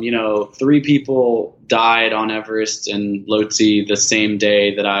 3 people died on Everest and Lhotse the same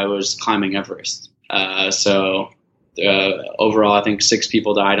day that I was climbing Everest. Overall, I think 6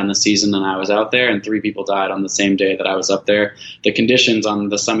 people died on the season that I was out there, and 3 people died on the same day that I was up there. The conditions on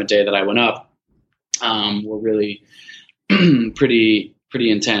the summit day that I went up were really pretty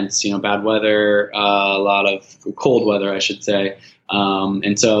intense. Bad weather, a lot of cold weather, I should say.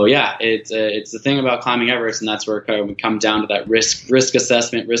 It's the thing about climbing Everest, and that's where we come down to that risk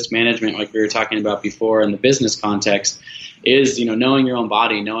assessment, risk management, like we were talking about before in the business context, is, knowing your own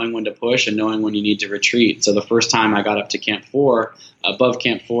body, knowing when to push and knowing when you need to retreat. So the first time I got up to Camp 4, above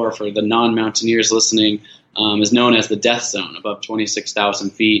Camp 4 for the non-mountaineers listening, is known as the death zone, above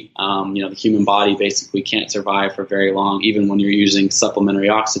 26,000 feet. The human body basically can't survive for very long, even when you're using supplementary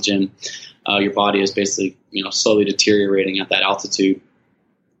oxygen. Your body is basically, slowly deteriorating at that altitude.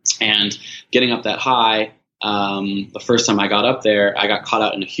 And getting up that high, the first time I got up there, I got caught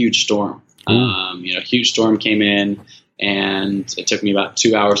out in a huge storm. A huge storm came in, and it took me about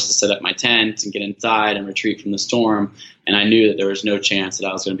 2 hours to set up my tent and get inside and retreat from the storm. And I knew that there was no chance that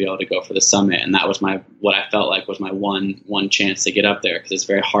I was going to be able to go for the summit. And that was what I felt like was my one chance to get up there, because it's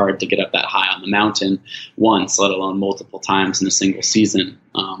very hard to get up that high on the mountain once, let alone multiple times in a single season.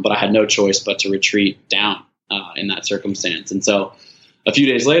 But I had no choice but to retreat down in that circumstance. And so a few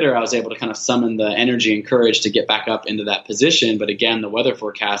days later, I was able to kind of summon the energy and courage to get back up into that position. But again, the weather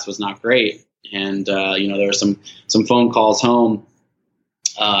forecast was not great. And, there were some phone calls home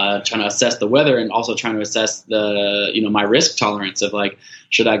trying to assess the weather, and also trying to assess my risk tolerance of, like,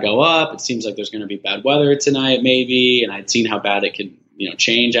 should I go up? It seems like there's going to be bad weather tonight, maybe. And I'd seen how bad it could,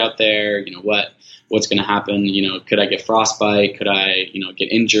 change out there. What's going to happen? Could I get frostbite? Could I,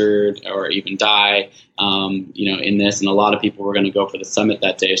 get injured or even die, in this? And a lot of people were going to go for the summit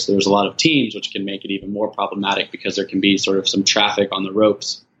that day. So there was a lot of teams, which can make it even more problematic because there can be sort of some traffic on the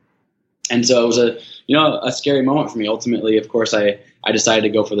ropes. And so it was a scary moment for me. Ultimately, of course, I decided to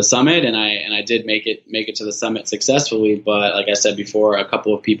go for the summit, and I did make it to the summit successfully. But like I said before, a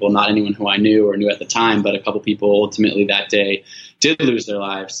couple of people, not anyone who I knew or knew at the time, but a couple of people ultimately that day did lose their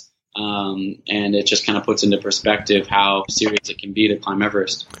lives. And it just kind of puts into perspective how serious it can be to climb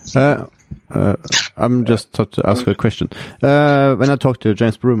Everest. I'm just thought to ask a question. When I talked to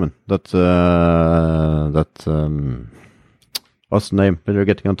James Bruman, what's the name? When you're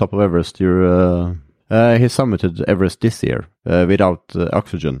getting on top of Everest, he summited Everest this year without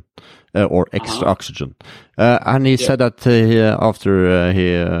oxygen or extra oxygen, and he said that after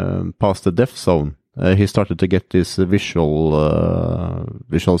he passed the death zone, he started to get these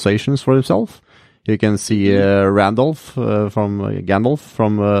visualizations for himself. You can see Gandalf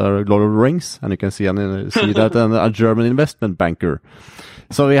from Lord of the Rings, and you can see that a German investment banker.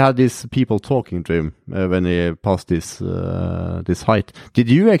 So we had these people talking to him when he passed this height. Did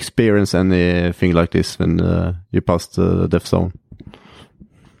you experience anything like this when you passed the death zone?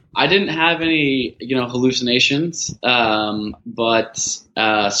 I didn't have any, hallucinations, but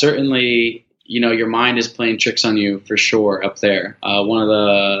certainly, your mind is playing tricks on you for sure up there. One of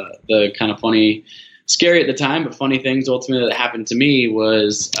the kind of funny, scary at the time, but funny things ultimately that happened to me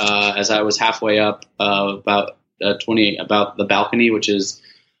was as I was halfway up about the balcony, which is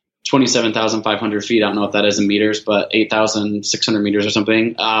 27,500 feet. I don't know if that is in meters, but 8,600 meters or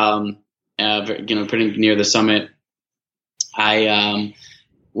something. Pretty near the summit. I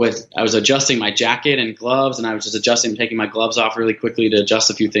was adjusting my jacket and gloves, and I was just taking my gloves off really quickly to adjust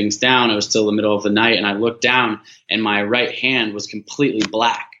a few things down. It was still the middle of the night, and I looked down, and my right hand was completely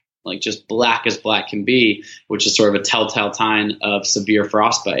black, like just black as black can be, which is sort of a telltale sign of severe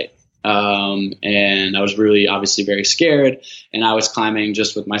frostbite. And I was really obviously very scared, and I was climbing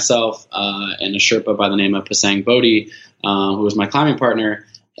just with myself and a Sherpa by the name of Pasang Bodhi, who was my climbing partner.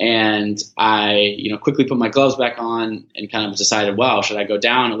 And I, quickly put my gloves back on and kind of decided, wow, should I go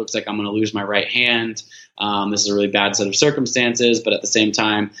down? It looks like I'm going to lose my right hand. This is a really bad set of circumstances, but at the same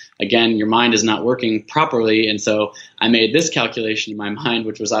time, again, your mind is not working properly. And so I made this calculation in my mind,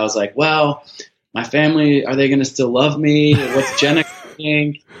 which was, I was like, well, my family, are they going to still love me? What's Jenna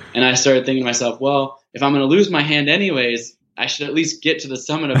think? And I started thinking to myself, well, if I'm going to lose my hand anyways, I should at least get to the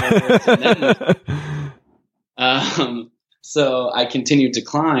summit of Everest. And then, so I continued to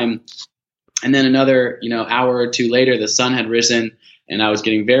climb, and then another, hour or two later, the sun had risen, and I was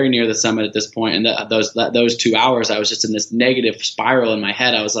getting very near the summit at this point. And those 2 hours, I was just in this negative spiral in my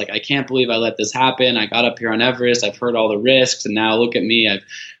head. I was like, I can't believe I let this happen. I got up here on Everest. I've heard all the risks, and now look at me. I've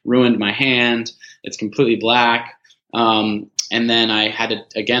ruined my hand. It's completely black. And then I had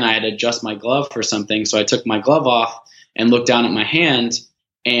to adjust my glove for something. So I took my glove off and looked down at my hand,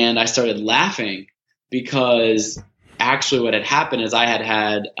 and I started laughing because actually what had happened is I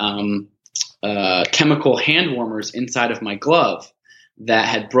had chemical hand warmers inside of my glove that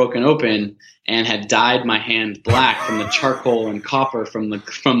had broken open and had dyed my hand black from the charcoal and copper from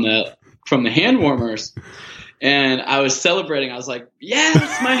the hand warmers. And I was celebrating. I was like,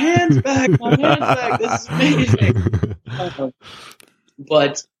 yes, my hand's back. My hand's back. This is amazing.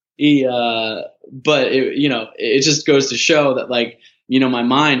 But it just goes to show that, like, my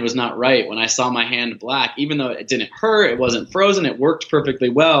mind was not right when I saw my hand black. Even though it didn't hurt, it wasn't frozen, it worked perfectly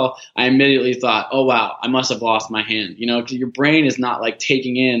well, I immediately thought, oh, wow, I must have lost my hand. Your brain is not like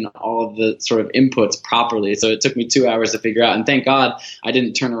taking in all of the sort of inputs properly. So it took me 2 hours to figure out. And thank God I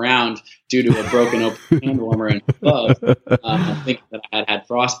didn't turn around due to a broken open hand warmer and glove, thinking that I had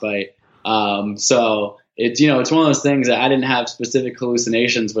frostbite. So it's one of those things that I didn't have specific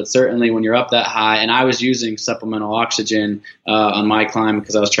hallucinations, but certainly when you're up that high, and I was using supplemental oxygen on my climb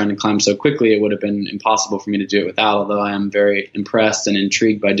because I was trying to climb so quickly, it would have been impossible for me to do it without, although I am very impressed and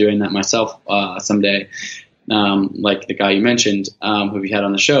intrigued by doing that myself someday, like the guy you mentioned, who we had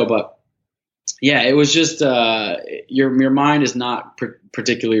on the show. But yeah, it was just your mind is not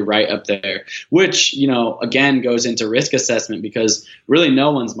particularly right up there, which, again, goes into risk assessment, because really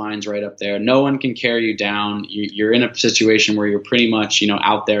no one's mind's right up there. No one can carry you down. You're in a situation where you're pretty much,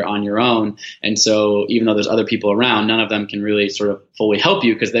 out there on your own. And so even though there's other people around, none of them can really sort of fully help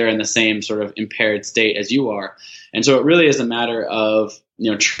you because they're in the same sort of impaired state as you are. And so it really is a matter of,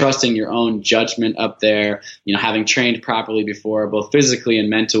 trusting your own judgment up there, having trained properly before, both physically and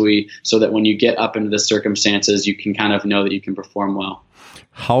mentally, so that when you get up into the circumstances, you can kind of know that you can perform well.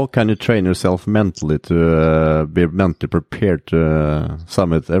 How can you train yourself mentally to be mentally prepared to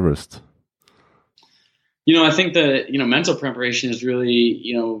summit Everest? I think that, mental preparation is really,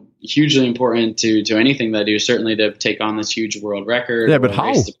 hugely important to anything that I do, certainly to take on this huge world record. Yeah, but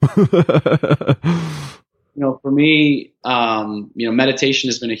how? For me, meditation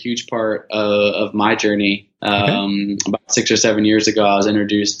has been a huge part of my journey. Okay. About 6 or 7 years ago, I was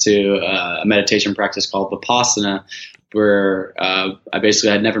introduced to a meditation practice called Vipassana, where I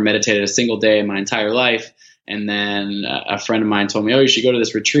basically had never meditated a single day in my entire life. And then a friend of mine told me, oh, you should go to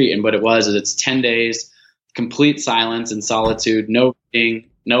this retreat. And what it was is it's 10 days, complete silence and solitude, no reading,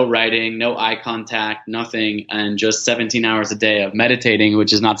 no writing, no eye contact, nothing, and just 17 hours a day of meditating,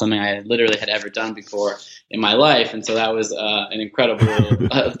 which is not something I literally had ever done before in my life. And so that was an incredible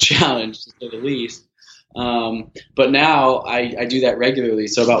challenge, to say the least. But now I do that regularly.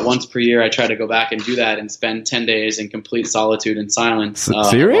 So about once per year, I try to go back and do that and spend 10 days in complete solitude and silence.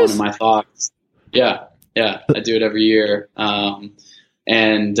 Serious? In my thoughts. Yeah. I do it every year. So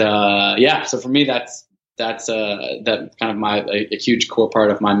for me, that's kind of a huge core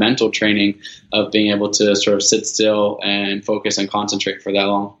part of my mental training, of being able to sort of sit still and focus and concentrate for that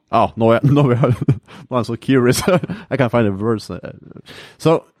long. Oh, no, I'm so curious. I can't find a verse.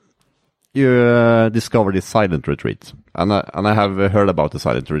 So you discovered this silent retreat, and I have heard about the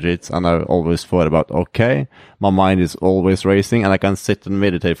silent retreats, and I've always thought about, okay, my mind is always racing, and I can sit and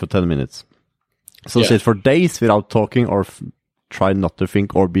meditate for 10 minutes. So sit for days without talking or try not to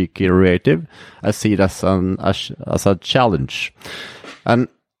think or be creative. I see it as a challenge. And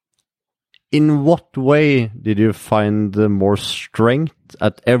in what way did you find more strength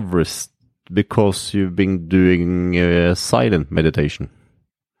at Everest because you've been doing silent meditation?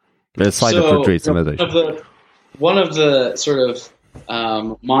 Silent retreats and meditation. One of the sort of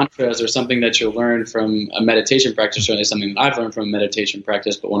mantras or something that you'll learn from a meditation practice, certainly something that I've learned from a meditation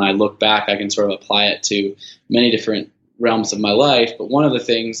practice, but when I look back, I can sort of apply it to many different realms of my life. But one of the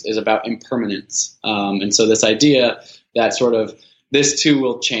things is about impermanence. And so this idea that sort of this too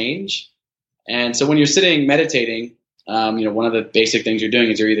will change. And so when you're sitting meditating, one of the basic things you're doing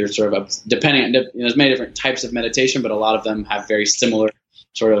is you're either sort of depending on, there's many different types of meditation, but a lot of them have very similar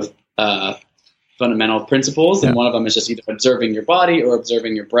sort of fundamental principles. And one of them is just either observing your body or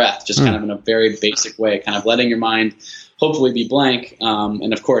observing your breath, just kind of in a very basic way, kind of letting your mind hopefully be blank.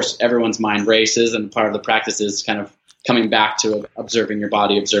 And of course, everyone's mind races, and part of the practice is kind of coming back to observing your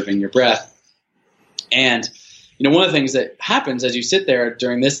body, observing your breath. And one of the things that happens as you sit there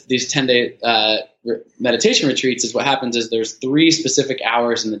during these 10-day meditation retreats is what happens is there's 3 specific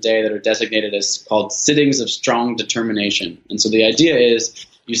hours in the day that are designated as called sittings of strong determination. And so the idea is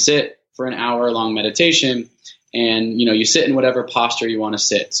you sit for an hour-long meditation, and you sit in whatever posture you want to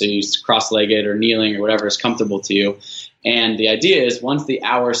sit. So you cross-legged or kneeling or whatever is comfortable to you. And the idea is once the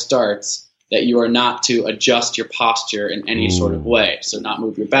hour starts, that you are not to adjust your posture in any sort of way. So not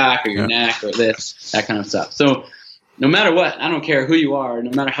move your back or your neck or this, that kind of stuff. So no matter what, I don't care who you are,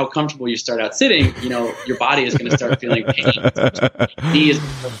 no matter how comfortable you start out sitting, your body is going to start feeling pain. Knee is going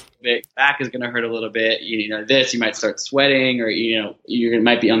to hurt a bit, back is going to hurt a little bit. You might start sweating, or you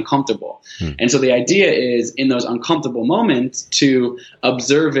might be uncomfortable. And so the idea is in those uncomfortable moments to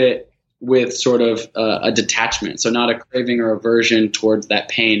observe it with sort of a detachment. So not a craving or aversion towards that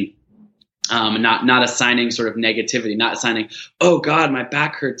pain. Not assigning sort of negativity, not assigning, oh God, my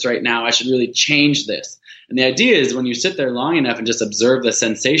back hurts right now, I should really change this. And the idea is when you sit there long enough and just observe the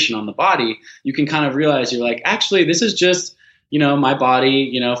sensation on the body, you can kind of realize you're like, actually, this is just, my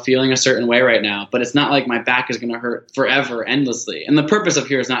body, feeling a certain way right now, but it's not like my back is going to hurt forever, endlessly. And the purpose of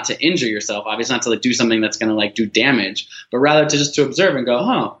here is not to injure yourself, obviously not to do something that's going to do damage, but rather to observe and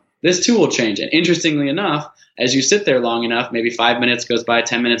go, this too will change. And interestingly enough, as you sit there long enough, maybe 5 minutes goes by,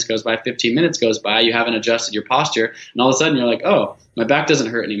 10 minutes goes by, 15 minutes goes by, you haven't adjusted your posture, and all of a sudden you're like, oh, my back doesn't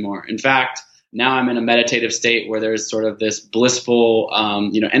hurt anymore. In fact, now I'm in a meditative state where there's sort of this blissful,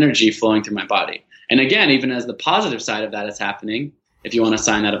 energy flowing through my body. And again, even as the positive side of that is happening, if you want to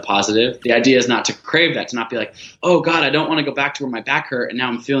assign that a positive, the idea is not to crave that, to not be like, oh God, I don't want to go back to where my back hurt and now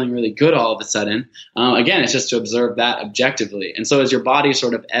I'm feeling really good all of a sudden. Again, it's just to observe that objectively. And so as your body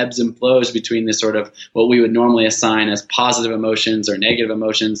sort of ebbs and flows between this sort of what we would normally assign as positive emotions or negative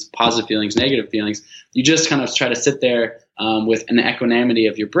emotions, positive feelings, negative feelings, you just kind of try to sit there with an equanimity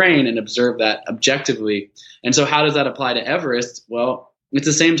of your brain and observe that objectively. And so how does that apply to Everest? Well, it's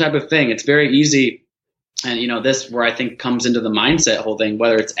the same type of thing. It's very easy. And, this where I think comes into the mindset whole thing,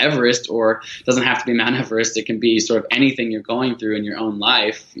 whether it's Everest or it doesn't have to be Mount Everest. It can be sort of anything you're going through in your own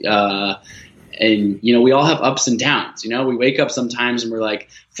life. And, we all have ups and downs. We wake up sometimes and we're like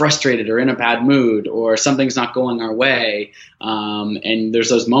frustrated or in a bad mood or something's not going our way. And there's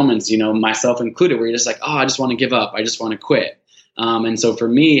those moments, myself included, where you're just like, oh, I just want to give up. I just want to quit. And so for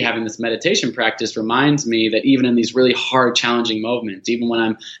me, having this meditation practice reminds me that even in these really hard, challenging moments, even when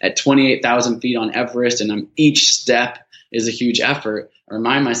I'm at 28,000 feet on Everest and each step is a huge effort, I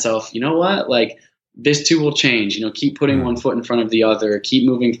remind myself, you know what, this too will change. Keep putting one foot in front of the other, keep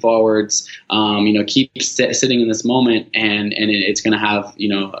moving forwards, keep sitting in this moment, and it's going to have,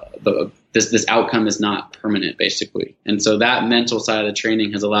 this outcome is not permanent, basically. And so that mental side of the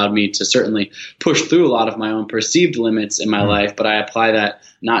training has allowed me to certainly push through a lot of my own perceived limits in my life, but I apply that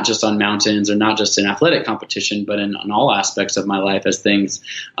not just on mountains or not just in athletic competition, but in all aspects of my life as things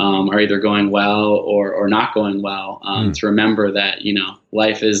are either going well or not going well, to remember that,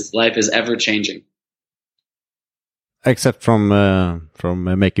 life is ever changing. Except from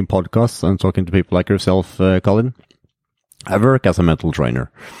making podcasts and talking to people like yourself, Colin, I work as a mental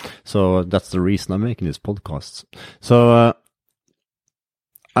trainer, so that's the reason I'm making these podcasts. So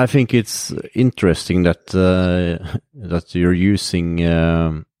I think it's interesting that that you're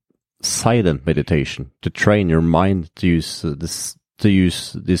using silent meditation to train your mind to use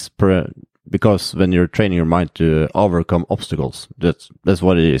this because when you're training your mind to overcome obstacles, that's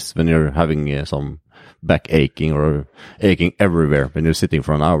what it is when you're having some back aching or aching everywhere when you're sitting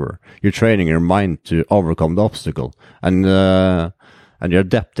for an hour. You're training your mind to overcome the obstacle, and you're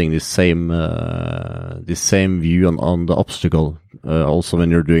adapting this same view on the obstacle also when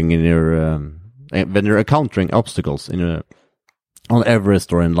you're doing when you're encountering obstacles on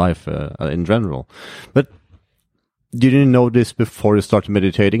Everest or in life in general. But did you know this before you started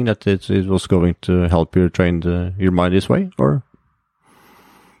meditating, that it was going to help you train your mind this way, or?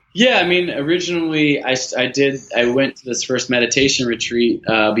 Yeah, I mean, originally I went to this first meditation retreat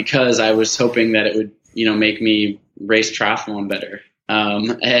because I was hoping that it would, make me race triathlon better.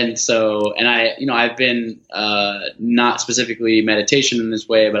 I've been not specifically meditation in this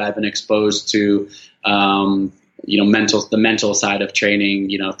way, but I've been exposed to the mental side of training,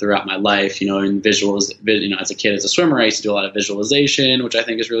 throughout my life, in visuals, as a kid, as a swimmer, I used to do a lot of visualization, which I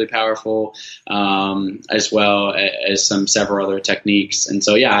think is really powerful, as well as several other techniques. And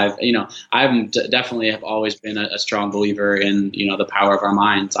so, yeah, definitely have always been a strong believer in, the power of our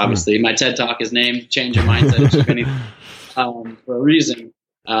minds. Obviously, my TED Talk is named Change Your Mindset for a reason,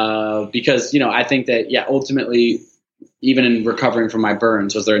 because, I think that, ultimately, even in recovering from my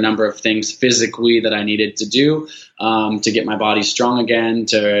burns, was there a number of things physically that I needed to do to get my body strong again,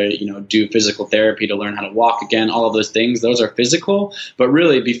 to, do physical therapy, to learn how to walk again, all of those things, those are physical. But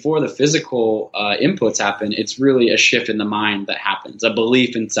really, before the physical inputs happen, it's really a shift in the mind that happens, a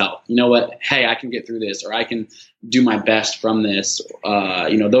belief in self. You know what? Hey, I can get through this, or I can do my best from this.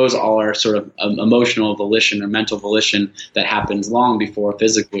 Those all are sort of emotional volition or mental volition that happens long before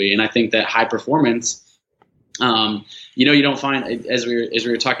physically. And I think that high performance, you don't find, as we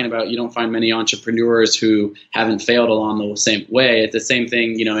were talking about, you don't find many entrepreneurs who haven't failed along the same way. It's the same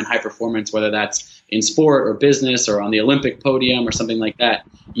thing, in high performance, whether that's in sport or business or on the Olympic podium or something like that.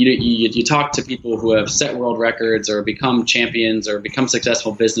 You talk to people who have set world records or become champions or become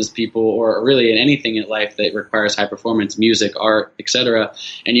successful business people, or really in anything in life that requires high performance, music, art, etc.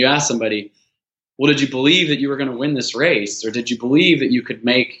 And you ask somebody, well, did you believe that you were going to win this race, or did you believe that you could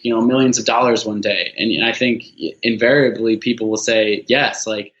make, millions of dollars one day? And I think invariably people will say, yes,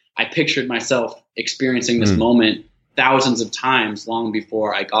 like I pictured myself experiencing this moment thousands of times long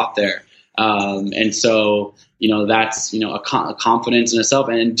before I got there. And so, that's, a confidence in itself.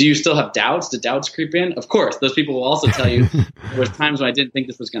 And do you still have doubts? Did doubts creep in? Of course, those people will also tell you there was times when I didn't think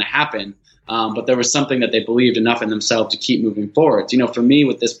this was going to happen. But there was something that they believed enough in themselves to keep moving forward. For me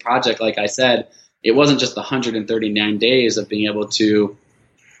with this project, like I said, it wasn't just the 139 days of being able to,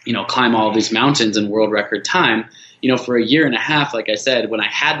 climb all of these mountains in world record time. For a year and a half, like I said, when I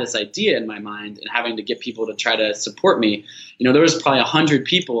had this idea in my mind and having to get people to try to support me, there was probably 100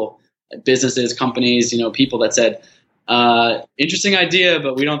 people, businesses, companies, people that said, interesting idea,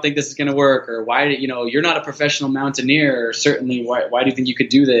 but we don't think this is going to work. Or why, you're not a professional mountaineer. Or certainly, why do you think you could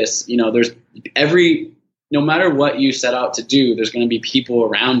do this? No matter what you set out to do, there's going to be people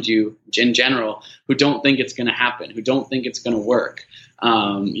around you in general who don't think it's going to happen, who don't think it's going to work,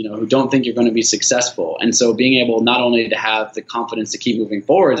 who don't think you're going to be successful. And so being able not only to have the confidence to keep moving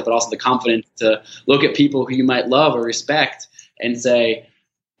forward, but also the confidence to look at people who you might love or respect and say,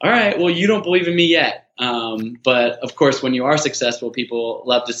 all right, well, you don't believe in me yet. But of course, when you are successful, people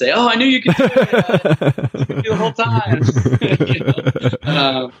love to say, oh, I knew you could do it. You could do the whole time.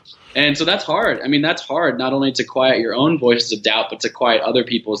 And so that's hard. I mean, that's hard not only to quiet your own voices of doubt, but to quiet other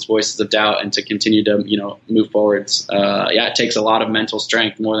people's voices of doubt and to continue to, move forwards. It takes a lot of mental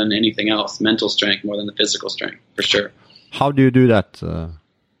strength more than anything else, mental strength more than the physical strength, for sure. How do you do that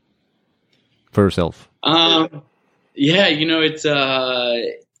for yourself?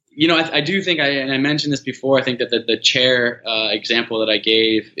 It's, I do think, and I mentioned this before, I think that the chair example that I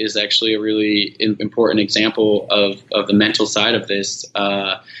gave is actually a really important example of the mental side of this.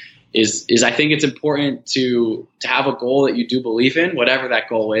 Is I think it's important to have a goal that you do believe in, whatever that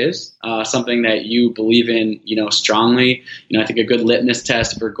goal is, something that you believe in, strongly. I think a good litmus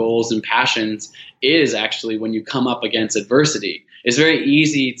test for goals and passions is actually when you come up against adversity. It's very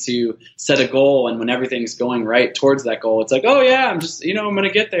easy to set a goal, and when everything's going right towards that goal, it's like, oh yeah, I'm just, I'm going to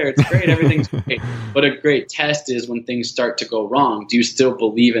get there. It's great. Everything's great. But a great test is when things start to go wrong. Do you still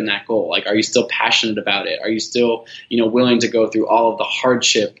believe in that goal? Like, are you still passionate about it? Are you still, willing to go through all of the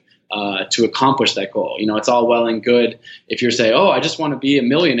hardship to accomplish that goal? It's all well and good if you're saying, oh, I just want to be a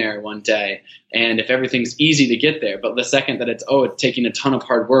millionaire one day. And if everything's easy to get there, but the second that it's taking a ton of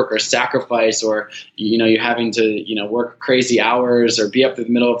hard work or sacrifice, or you're having to work crazy hours or be up to the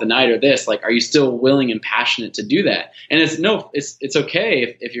middle of the night or this, like, are you still willing and passionate to do that? And it's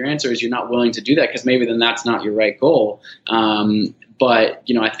okay if your answer is you're not willing to do that, because maybe then that's not your right goal. But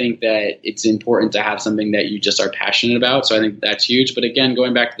I think that it's important to have something that you just are passionate about. So I think that's huge. But again,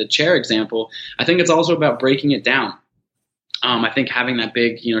 going back to the chair example, I think it's also about breaking it down. I think having that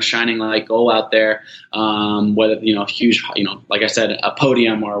big, shining light goal out there, whether, huge, like I said, a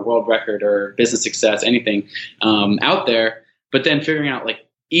podium or a world record or business success, anything out there, but then figuring out, like,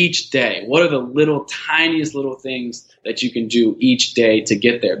 each day, what are the tiniest little things that you can do each day to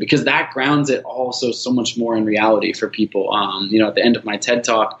get there? Because that grounds it also so much more in reality for people. At the end of my TED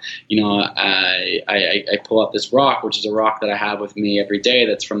Talk, I pull up this rock, which is a rock that I have with me every day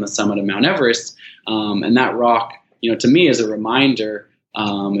that's from the summit of Mount Everest. And that rock, to me, is a reminder,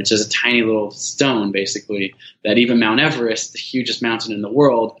 it's just a tiny little stone, basically, that even Mount Everest, the hugest mountain in the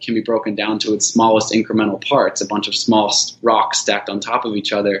world, can be broken down to its smallest incremental parts, a bunch of small rocks stacked on top of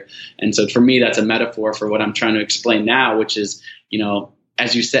each other. And so for me, that's a metaphor for what I'm trying to explain now, which is,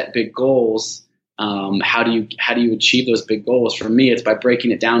 as you set big goals, how do you achieve those big goals? For me, it's by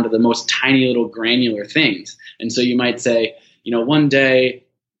breaking it down to the most tiny little granular things. And so you might say, one day,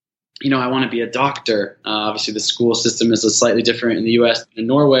 I want to be a doctor. Obviously, the school system is slightly different in the U.S. than in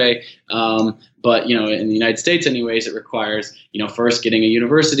Norway. But, in the United States anyways, it requires, first getting a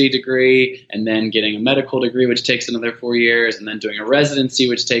university degree and then getting a medical degree, which takes another 4 years, and then doing a residency,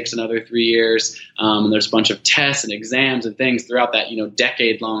 which takes another 3 years. And there's a bunch of tests and exams and things throughout that,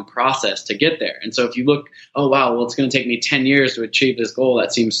 decade-long process to get there. And so if you look, oh, wow, well, it's going to take me 10 years to achieve this goal.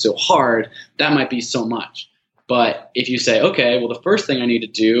 That seems so hard. That might be so much. But if you say, okay, well, the first thing I need to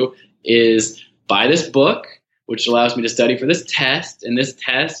do is buy this book, which allows me to study for this test, and this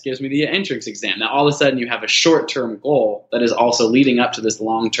test gives me the entrance exam. Now, all of a sudden, you have a short-term goal that is also leading up to this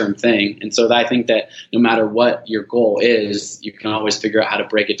long-term thing. And so I think that no matter what your goal is, you can always figure out how to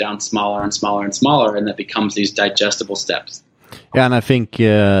break it down smaller and smaller and smaller, and that becomes these digestible steps. Yeah, and I think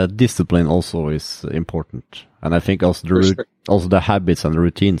discipline also is important. And I think also also the habits and the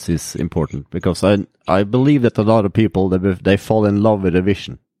routines is important, because I believe that a lot of people, they fall in love with a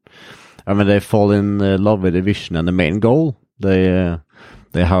vision. I mean, they fall in love with the vision and the main goal. They're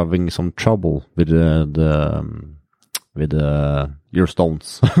having some trouble with your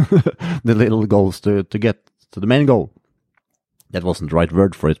stones, the little goals to get to the main goal. That wasn't the right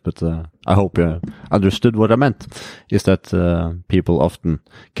word for it, but I hope you understood what I meant. Is that people often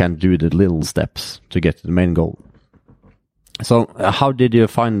can't do the little steps to get to the main goal. So, how did you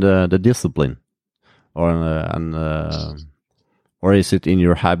find the discipline, or is it in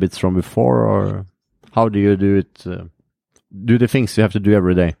your habits from before, or how do you do it? Do the things you have to do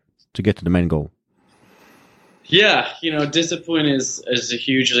every day to get to the main goal? Yeah, discipline is a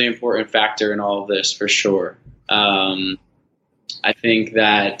hugely important factor in all of this, for sure. I think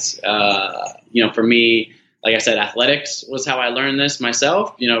that, for me, like I said, athletics was how I learned this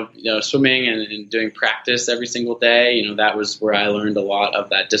myself. Swimming and doing practice every single day, that was where I learned a lot of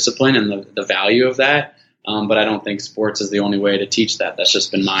that discipline and the value of that. But I don't think sports is the only way to teach that. That's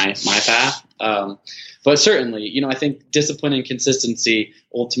just been my path. But certainly, I think discipline and consistency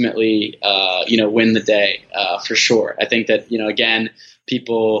ultimately, win the day, for sure. I think that, again,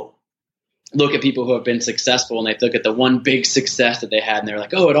 people look at people who have been successful and they look at the one big success that they had and they're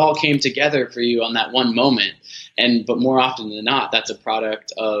like, oh, it all came together for you on that one moment. But more often than not, that's a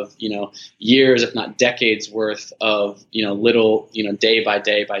product of, years, if not decades worth of, little, day by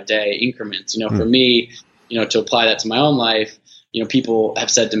day by day increments. For me, to apply that to my own life, people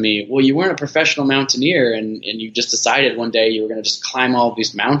have said to me, well, you weren't a professional mountaineer and you just decided one day you were going to just climb all of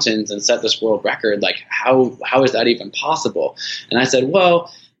these mountains and set this world record. Like, how is that even possible? And I said,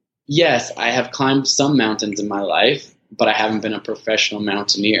 well, yes, I have climbed some mountains in my life, but I haven't been a professional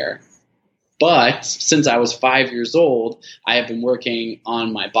mountaineer. But since I was 5 years old, I have been working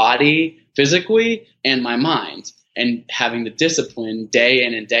on my body physically and my mind, and having the discipline day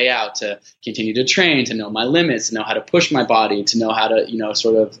in and day out to continue to train, to know my limits, to know how to push my body, to know how to,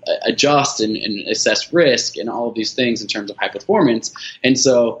 sort of adjust and assess risk and all of these things in terms of high performance. And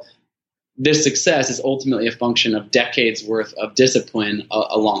so this success is ultimately a function of decades worth of discipline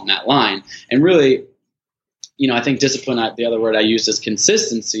along that line. And really, I think discipline, the other word I used is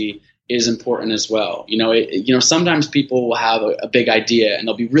consistency, is important as well. Sometimes people will have a big idea and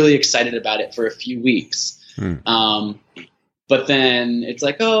they'll be really excited about it for a few weeks. But But then it's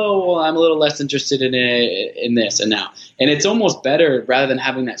like, oh, well, I'm a little less interested in this and now. And it's almost better rather than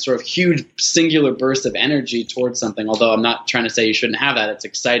having that sort of huge singular burst of energy towards something, although I'm not trying to say you shouldn't have that. It's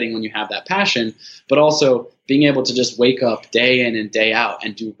exciting when you have that passion, but also being able to just wake up day in and day out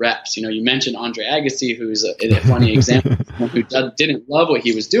and do reps. You know, you mentioned Andre Agassi, who's a funny example, who didn't love what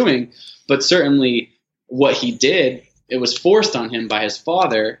he was doing, but certainly what he did, it was forced on him by his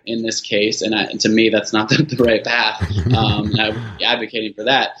father in this case, and to me, that's not the right path. I would be advocating for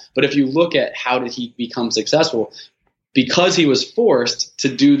that. But if you look at how did he become successful, because he was forced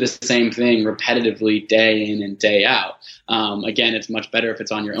to do the same thing repetitively day in and day out. Again, it's much better if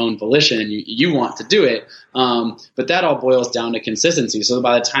it's on your own volition and you want to do it. But that all boils down to consistency. So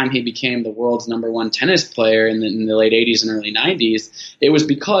by the time he became the world's #1 tennis player in the late 80s and early 90s, it was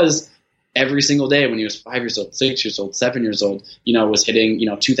because every single day when he was 5 years old, 6 years old, 7 years old, was hitting,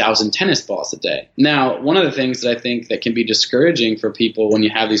 2,000 tennis balls a day. Now, one of the things that I think that can be discouraging for people when you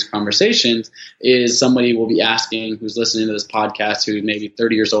have these conversations is somebody will be asking who's listening to this podcast who may be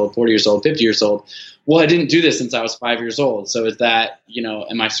 30 years old, 40 years old, 50 years old, well, I didn't do this since I was 5 years old. So is that,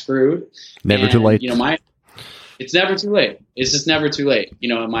 am I screwed? Never too late. It's never too late. It's just never too late,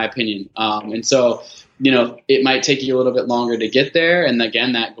 in my opinion. And so, it might take you a little bit longer to get there. And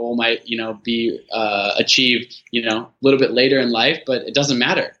again, that goal might, be achieved, a little bit later in life, but it doesn't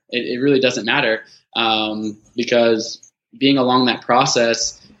matter. It really doesn't matter because being along that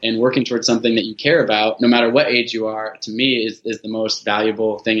process and working towards something that you care about, no matter what age you are, to me is the most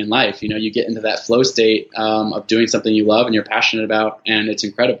valuable thing in life. You get into that flow state of doing something you love and you're passionate about, and it's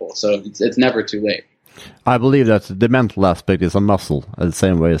incredible. So it's never too late. I believe that the mental aspect is a muscle, the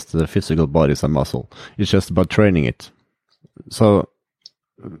same way as the physical body is a muscle. It's just about training it. So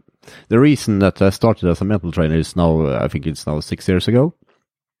the reason that I started as a mental trainer is now, I think it's now 6 years ago.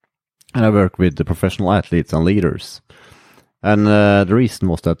 And I work with the professional athletes and leaders. And the reason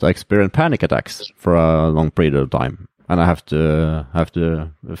was that I experienced panic attacks for a long period of time. And I have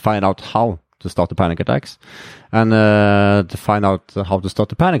to find out how to start the panic attacks, and to find out how to start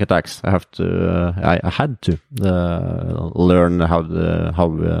the panic attacks, I had to learn how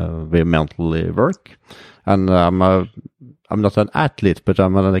we mentally work. And I'm not an athlete, but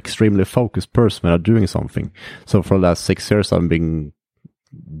I'm an extremely focused person when I'm doing something. So for the last 6 years, I've been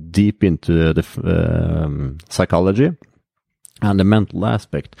deep into the psychology and the mental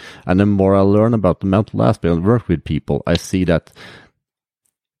aspect. And the more I learn about the mental aspect and work with people, I see that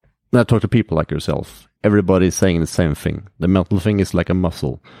when I talk to people like yourself, everybody's saying the same thing. The mental thing is like a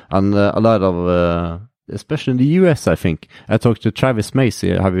muscle. And a lot of, especially in the US, I think. I talked to Travis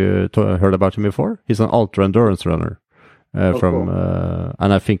Macy. Have you heard about him before? He's an ultra-endurance runner. Cool.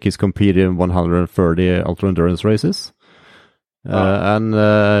 And I think he's competed in 130 ultra-endurance races. Wow.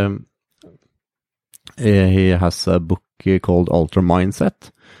 And he has a book called Ultra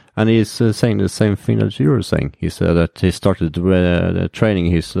Mindset. And he's saying the same thing that you were saying. He said that he started training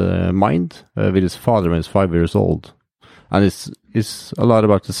his mind with his father when he was 5 years old, and it's a lot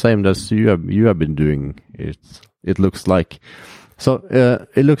about the same as you have been doing. It looks like. So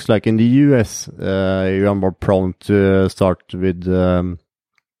it looks like in the US you are more prone to start with the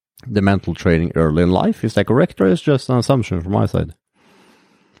mental training early in life. Is that correct, or is it just an assumption from my side?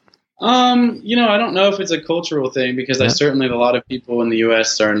 I don't know if it's a cultural thing because I certainly a lot of people in the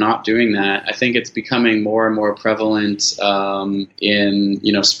U.S. are not doing that. I think it's becoming more and more prevalent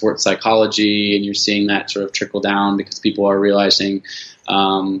in sports psychology, and you're seeing that sort of trickle down because people are realizing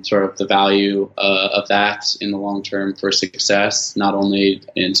sort of the value of that in the long term for success, not only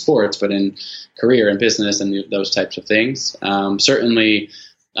in sports but in career and business and those types of things. Certainly,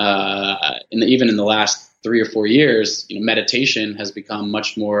 even in the last 3 or 4 years, meditation has become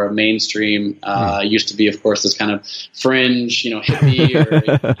much more mainstream. Used to be, of course, this kind of fringe, hippie or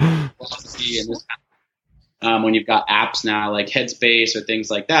philosophy, and this kind of, when you've got apps now like Headspace or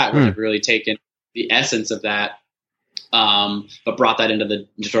things like that, which have really taken the essence of that, but brought that into the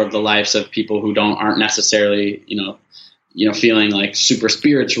sort of the lives of people who aren't necessarily, feeling like super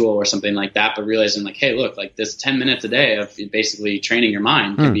spiritual or something like that, but realizing like, hey, look, like this 10 minutes a day of basically training your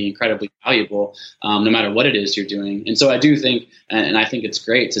mind can be incredibly valuable, no matter what it is you're doing. And so I do think, and I think it's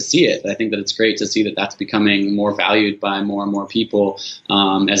great to see it. I think that it's great to see that that's becoming more valued by more and more people,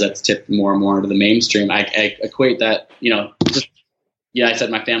 as that's tipped more and more into the mainstream. I equate that, I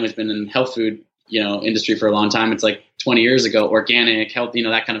said my family's been in health food, industry for a long time. It's like 20 years ago, organic health,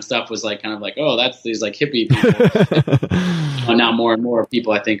 that kind of stuff was like kind of like, oh, that's these like hippie people. Now more and more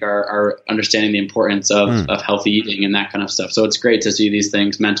people, I think, are understanding the importance of healthy eating and that kind of stuff. So it's great to see these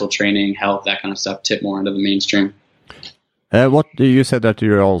things, mental training, health, that kind of stuff, tip more into the mainstream. What you said that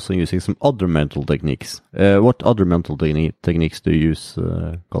you're also using some other mental techniques. What other mental techniques do you use,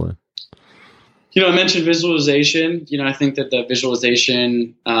 Colin? I mentioned visualization. I think that the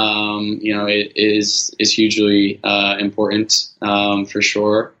visualization, it is hugely important for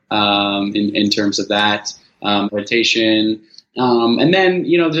sure in terms of that. Meditation. And then,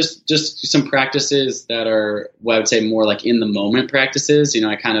 just some practices that are what I would say more like in the moment practices.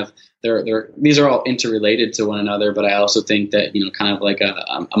 I kind of, these are all interrelated to one another, but I also think that, kind of like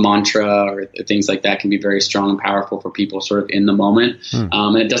a mantra or things like that can be very strong and powerful for people sort of in the moment.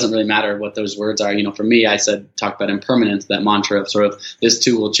 And it doesn't really matter what those words are. For me, talk about impermanence, that mantra of sort of this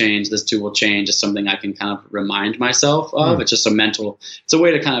too will change, this too will change is something I can kind of remind myself of. It's just it's a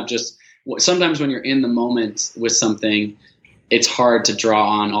way to kind of just, sometimes when you're in the moment with something, it's hard to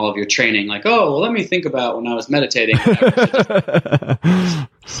draw on all of your training. Like, oh, well, let me think about when I was meditating.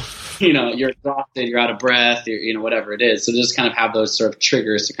 You're exhausted, you're out of breath, whatever it is. So just kind of have those sort of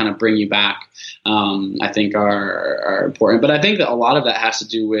triggers to kind of bring you back, I think are important. But I think that a lot of that has to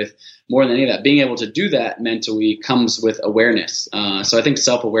do with, more than any of that, being able to do that mentally comes with awareness. So I think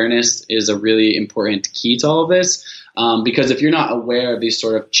self-awareness is a really important key to all of this. Because if you're not aware of these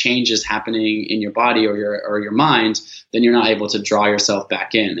sort of changes happening in your body or your mind, then you're not able to draw yourself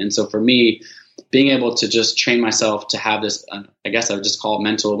back in. And so for me, being able to just train myself to have this, I guess I would just call it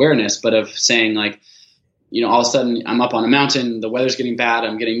mental awareness, but of saying like, all of a sudden I'm up on a mountain, the weather's getting bad,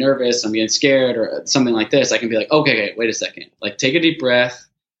 I'm getting nervous, I'm getting scared or something like this. I can be like, okay, wait a second, like take a deep breath.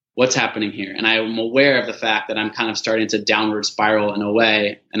 What's happening here? And I'm aware of the fact that I'm kind of starting to downward spiral in a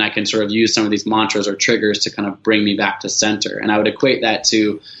way, and I can sort of use some of these mantras or triggers to kind of bring me back to center. And I would equate that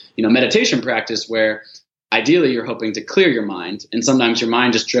to, meditation practice, where ideally you're hoping to clear your mind, and sometimes your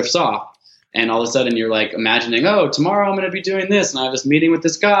mind just drifts off. And all of a sudden you're like imagining, oh, tomorrow I'm going to be doing this, and I have this meeting with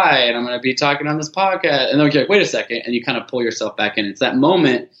this guy, and I'm going to be talking on this podcast. And then you're like, wait a second, and you kind of pull yourself back in. It's that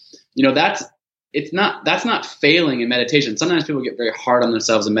moment, that's not failing in meditation. Sometimes people get very hard on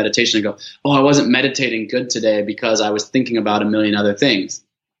themselves in meditation and go, oh, I wasn't meditating good today because I was thinking about a million other things.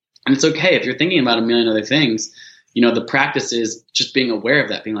 And it's okay if you're thinking about a million other things. The practice is just being aware of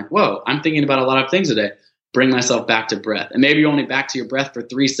that, being like, whoa, I'm thinking about a lot of things today. Bring myself back to breath. And maybe you're only back to your breath for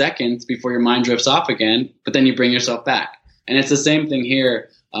 3 seconds before your mind drifts off again, but then you bring yourself back. And it's the same thing here.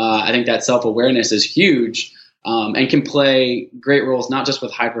 I think that self-awareness is huge. And can play great roles, not just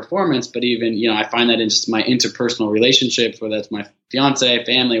with high performance, but even, I find that in just my interpersonal relationships, whether that's my fiance,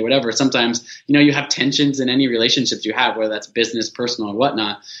 family, whatever. Sometimes, you have tensions in any relationships you have, whether that's business, personal, or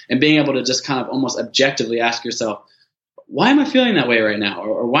whatnot. And being able to just kind of almost objectively ask yourself, why am I feeling that way right now?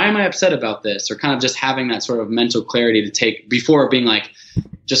 Or why am I upset about this? Or kind of just having that sort of mental clarity to take before being like,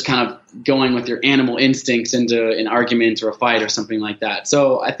 just kind of going with your animal instincts into an argument or a fight or something like that.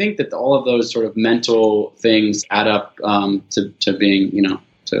 So I think that all of those sort of mental things add up to being,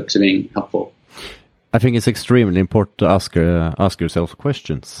 to being helpful. I think it's extremely important to ask yourself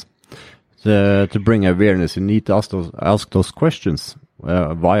questions. To bring awareness, you need to ask those questions.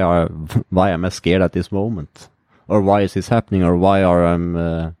 Why am I scared at this moment? Or why is this happening? Or why are I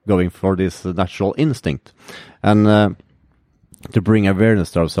going for this natural instinct? And to bring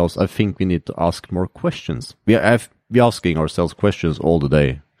awareness to ourselves, I think we need to ask more questions. We're asking ourselves questions all the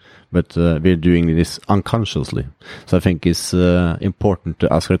day, but we're doing this unconsciously. So I think it's important to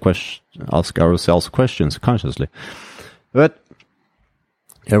ask ourselves questions consciously. But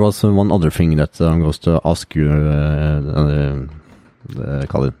there was one other thing that I'm going to ask you,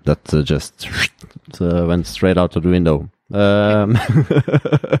 Colin, that just went straight out of the window.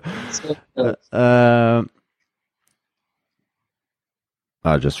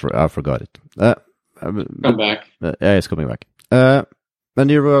 I forgot it. Come back. Yeah, it's coming back. When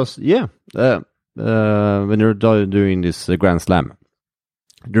you was when you're doing this Grand Slam,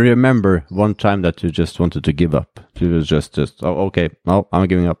 do you remember one time that you just wanted to give up? You was just oh, okay, no, I'm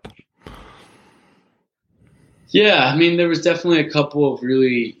giving up. Yeah, I mean, there was definitely a couple of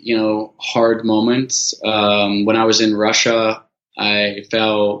really, hard moments. When I was in Russia, I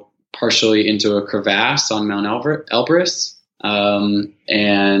fell partially into a crevasse on Mount Elbrus. And,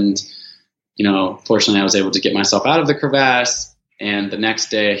 fortunately I was able to get myself out of the crevasse, and the next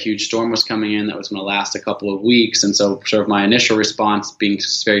day a huge storm was coming in that was going to last a couple of weeks. And so sort of my initial response, being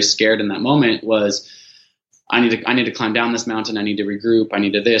very scared in that moment, was I need to climb down this mountain. I need to regroup. I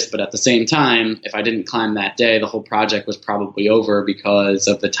need to this. But at the same time, if I didn't climb that day, the whole project was probably over because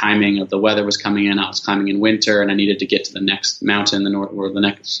of the timing of the weather was coming in. I was climbing in winter, and I needed to get to the next mountain, the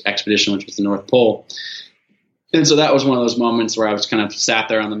next expedition, which was the North Pole. And so that was one of those moments where I was kind of sat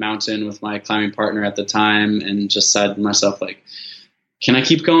there on the mountain with my climbing partner at the time and just said to myself, like, can I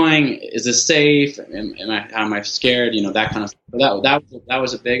keep going? Is this safe? Am I scared? That kind of stuff. That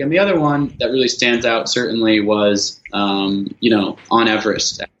was a big. And the other one that really stands out certainly was, on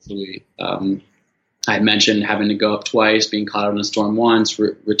Everest. Actually, I mentioned having to go up twice, being caught out in a storm once,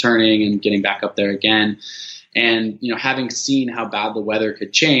 returning and getting back up there again. And having seen how bad the weather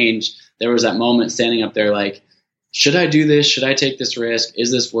could change, there was that moment standing up there like, should I do this? Should I take this risk?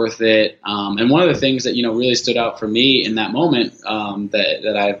 Is this worth it? And one of the things that really stood out for me in that moment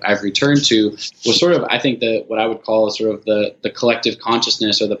that I've returned to was sort of, I think, what I would call sort of the collective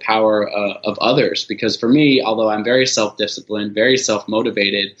consciousness or the power of others. Because for me, although I'm very self-disciplined, very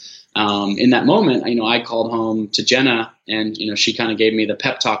self-motivated, in that moment, I called home to Jenna, and she kind of gave me the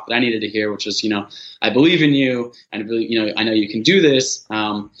pep talk that I needed to hear, which was, I believe in you, and really, I know you can do this.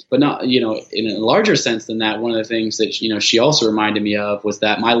 But not, in a larger sense than that. One of the things that she also reminded me of was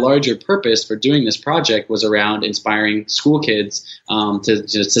that my larger purpose for doing this project was around inspiring school kids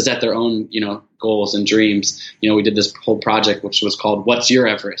to set their own goals and dreams. We did this whole project which was called "What's Your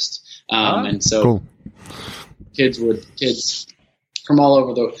Everest?" And so cool. kids from all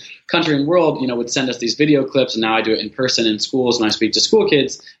over the country and world, would send us these video clips, and now I do it in person in schools when I speak to school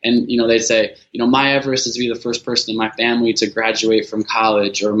kids, and they'd say, my Everest is to be the first person in my family to graduate from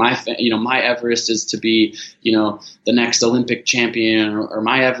college, or my Everest is to be, the next Olympic champion, or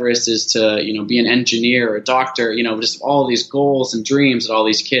my Everest is to, be an engineer or a doctor, just all these goals and dreams that all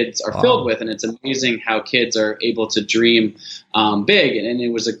these kids are filled with, and it's amazing how kids are able to dream big, and it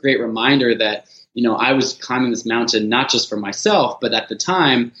was a great reminder that I was climbing this mountain not just for myself, but at the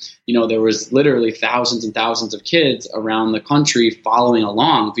time, there was literally thousands and thousands of kids around the country following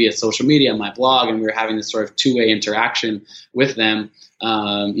along via social media, my blog, and we were having this sort of two-way interaction with them.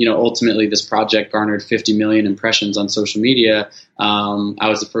 Ultimately, this project garnered 50 million impressions on social media. I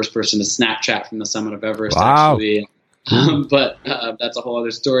was the first person to Snapchat from the summit of Everest, wow. actually. But that's a whole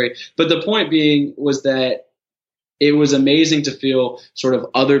other story. But the point being was that it was amazing to feel sort of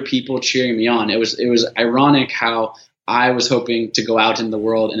other people cheering me on. It was ironic how I was hoping to go out in the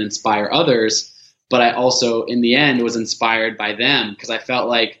world and inspire others, but I also, in the end, was inspired by them, because I felt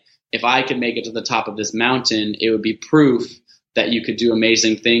like if I could make it to the top of this mountain, it would be proof that you could do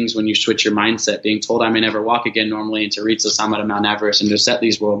amazing things when you switch your mindset. Being told I may never walk again normally, and to reach the summit of Mount Everest and to set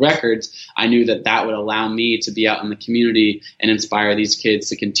these world records, I knew that would allow me to be out in the community and inspire these kids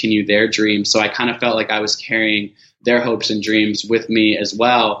to continue their dreams. So I kind of felt like I was carrying their hopes and dreams with me as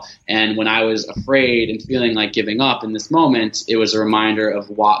well. And when I was afraid and feeling like giving up in this moment, it was a reminder of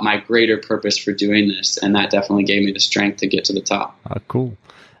what my greater purpose for doing this. And that definitely gave me the strength to get to the top. Cool.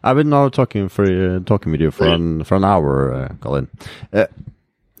 I've been now talking with you for an hour, Colin. There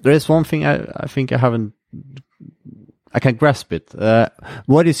is one thing I think I can grasp it.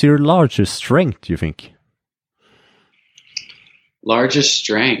 What is your largest strength, do you think? Largest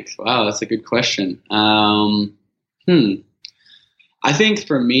strength? Wow, that's a good question. I think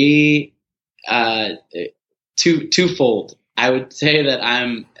for me, twofold. I would say that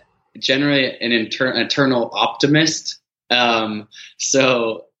I'm generally an eternal optimist.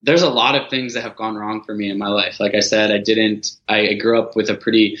 So there's a lot of things that have gone wrong for me in my life. Like I said, I grew up with a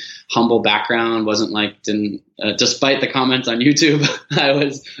pretty humble background, despite the comments on YouTube,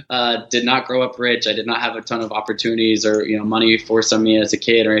 did not grow up rich. I did not have a ton of opportunities or, money forced on me as a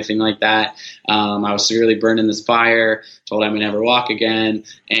kid or anything like that. I was severely burned in this fire, told I would never walk again.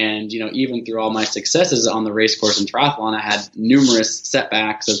 And, even through all my successes on the race course and triathlon, I had numerous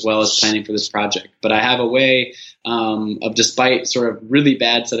setbacks as well as planning for this project. But I have a way of, despite sort of really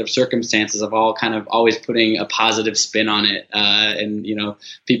bad set of circumstances, of all kind of always putting a positive spin on it. And,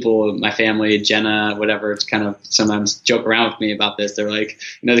 people, my family, Jenna, whatever, it's kind of sometimes joke around with me about this. They're like,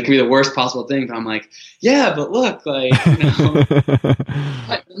 there could be the worst possible thing. But I'm like, yeah, but look, like,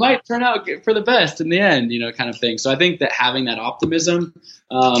 it might turn out for the best in the end, kind of thing. So I think that having that optimism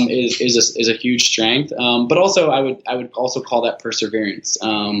is a huge strength. But also I would also call that perseverance,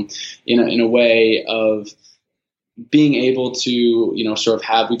 in a way of being able to, sort of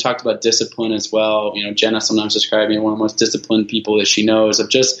have, we talked about discipline as well. Jenna sometimes described me as one of the most disciplined people that she knows, of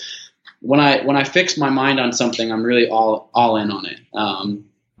just when I fix my mind on something, I'm really all in on it.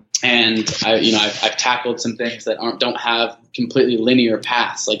 And I've tackled some things that don't have completely linear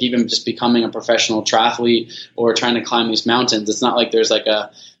paths, like even just becoming a professional triathlete or trying to climb these mountains. It's not like there's like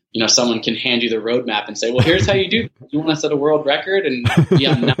someone can hand you the roadmap and say, well, here's how you do. You want to set a world record and be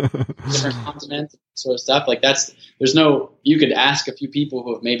on different continents, sort of stuff. Like you could ask a few people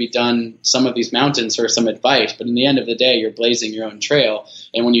who have maybe done some of these mountains for some advice, but in the end of the day, you're blazing your own trail.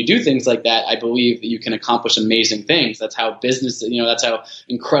 And when you do things like that, I believe that you can accomplish amazing things. That's how that's how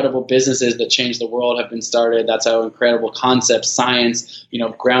incredible businesses that change the world have been started. That's how incredible concepts, science,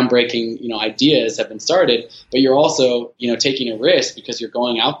 groundbreaking, ideas have been started. But you're also, taking a risk because you're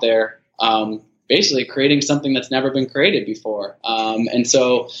going out there, basically creating something that's never been created before. And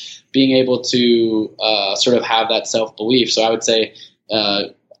so being able to sort of have that self-belief. So I would say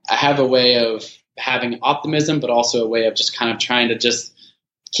I have a way of having optimism, but also a way of just kind of trying to just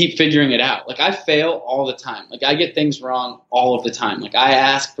keep figuring it out. Like I fail all the time. Like I get things wrong all of the time. Like I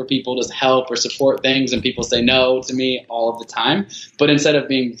ask for people to help or support things and people say no to me all of the time. But instead of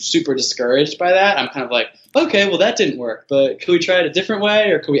being super discouraged by that, I'm kind of like, okay, well that didn't work, but can we try it a different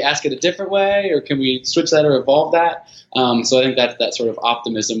way, or can we ask it a different way, or can we switch that or evolve that? So I think that's that sort of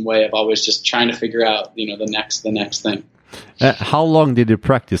optimism way of always just trying to figure out, the next thing. How long did you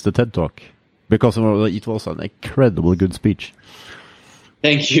practice the TED Talk? Because it was an incredible good speech.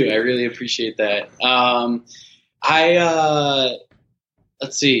 Thank you. I really appreciate that.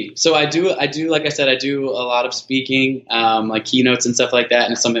 Let's see. So I do, like I said, I do a lot of speaking, like keynotes and stuff like that.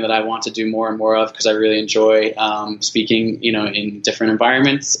 And it's something that I want to do more and more of because I really enjoy speaking, in different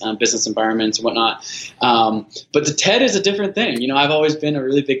environments, business environments and whatnot. But the TED is a different thing. I've always been a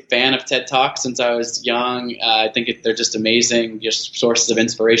really big fan of TED Talks since I was young. I think they're just amazing, just sources of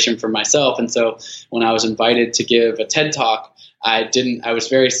inspiration for myself. And so when I was invited to give a TED Talk, I was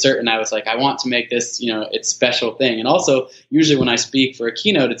very certain. I was like, I want to make this, its special thing. And also, usually when I speak for a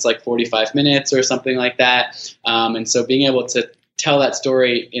keynote, it's like 45 minutes or something like that. And so being able to tell that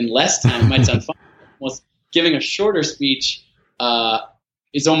story in less time might sound fun. Almost giving a shorter speech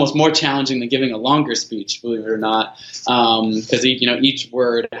is almost more challenging than giving a longer speech, believe it or not, because each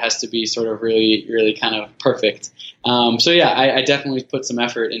word has to be sort of really, really kind of perfect. So yeah, I definitely put some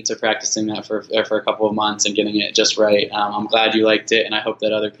effort into practicing that for a couple of months and getting it just right. I'm glad you liked it, and I hope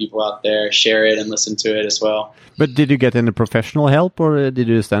that other people out there share it and listen to it as well. But did you get any professional help, or did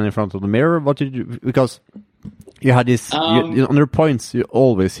you stand in front of the mirror? What did you? Because you had this on your points, you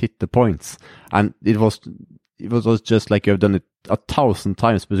always hit the points, and it was just like you've done it 1,000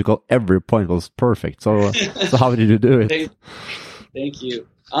 times because every point was perfect. So how did you do it? Thank you.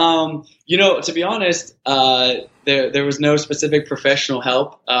 To be honest, there was no specific professional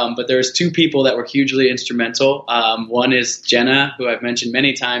help, but there was two people that were hugely instrumental. One is Jenna, who I've mentioned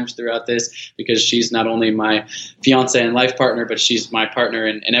many times throughout this because she's not only my fiance and life partner, but she's my partner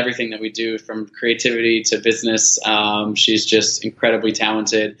in everything that we do, from creativity to business. She's just incredibly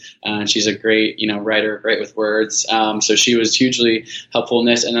talented, and she's a great, writer, great with words. So she was hugely helpful in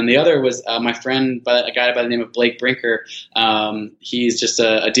this. And then the other was my friend, a guy by the name of Blake Brinker. He's just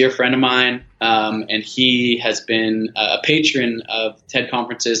a dear friend of mine. And he has been a patron of TED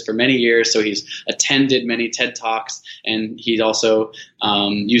conferences for many years. So he's attended many TED Talks, and he also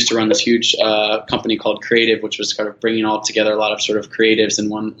used to run this huge company called Creative, which was kind of bringing all together a lot of sort of creatives in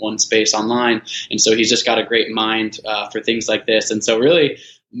one space online. And so he's just got a great mind for things like this. And so really,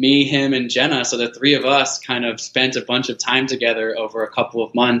 me, him, and Jenna, so the three of us kind of spent a bunch of time together over a couple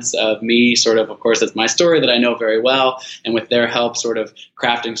of months of me sort of course, it's my story that I know very well, and with their help sort of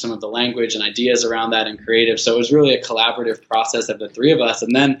crafting some of the language and ideas around that in creative. So it was really a collaborative process of the three of us,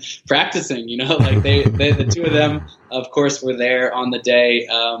 and then practicing, like they the two of them, of course, were there on the day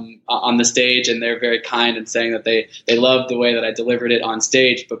on the stage, and they're very kind and saying that they loved the way that I delivered it on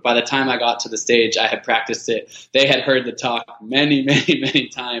stage. But by the time I got to the stage, I had practiced it. They had heard the talk many, many, many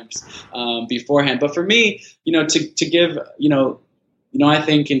times beforehand. But for me, to give, I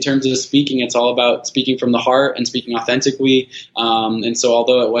think in terms of speaking, it's all about speaking from the heart and speaking authentically. And so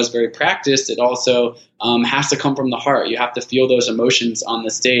although it was very practiced, it also has to come from the heart. You have to feel those emotions on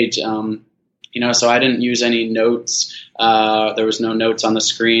the stage. So I didn't use any notes. There was no notes on the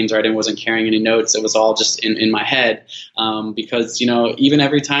screens, or I wasn't carrying any notes. It was all just in my head. Because, even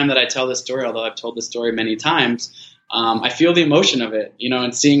every time that I tell this story, although I've told this story many times, I feel the emotion of it,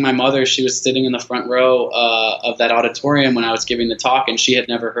 and seeing my mother, she was sitting in the front row of that auditorium when I was giving the talk, and she had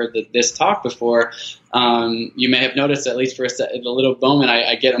never heard this talk before. You may have noticed, at least for a little moment,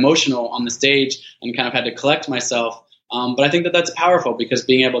 I get emotional on the stage and kind of had to collect myself. But I think that that's powerful, because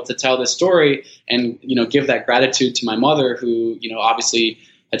being able to tell this story and, give that gratitude to my mother, who, obviously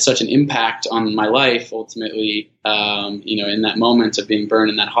had such an impact on my life ultimately, in that moment of being burned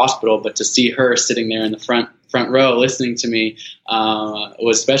in that hospital. But to see her sitting there in the front row listening to me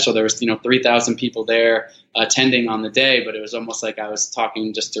was special. There was 3,000 people there attending on the day, but it was almost like I was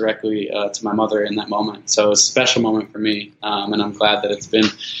talking just directly to my mother in that moment. So it was a special moment for me, and I'm glad that it's been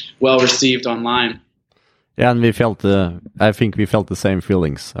well received online. Yeah, and we felt. I think we felt the same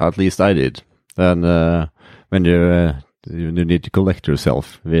feelings. At least I did. And when you need to collect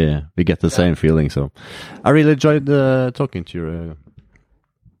yourself, we get the same feeling. So I really enjoyed talking to you,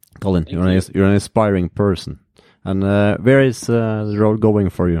 Colin. You're an inspiring person. And where is the road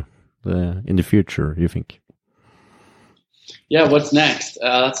going for you in the future, you think? Yeah, what's next?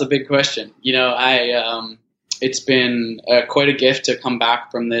 That's a big question. You know, it's been quite a gift to come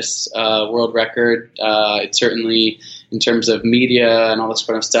back from this world record. It certainly, in terms of media and all this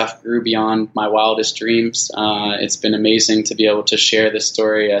kind of stuff, grew beyond my wildest dreams. It's been amazing to be able to share this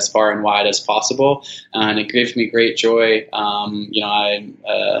story as far and wide as possible, and it gives me great joy. You know,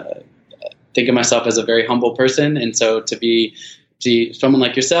 I think of myself as a very humble person, and so to be someone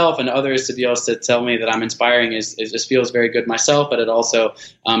like yourself and others to be able to tell me that I'm inspiring is just feels very good myself, but it also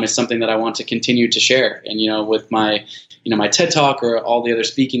is something that I want to continue to share. And, you know, with my TED Talk or all the other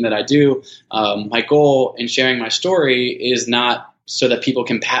speaking that I do, my goal in sharing my story is not so that people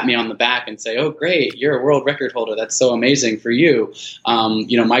can pat me on the back and say, oh, great, you're a world record holder. That's so amazing for you.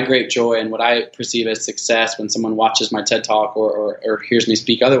 You know, my great joy and what I perceive as success when someone watches my TED Talk or hears me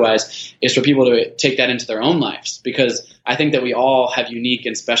speak otherwise is for people to take that into their own lives, because I think that we all have unique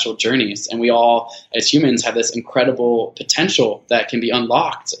and special journeys, and we all, as humans, have this incredible potential that can be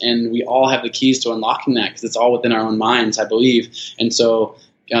unlocked, and we all have the keys to unlocking that because it's all within our own minds, I believe. And so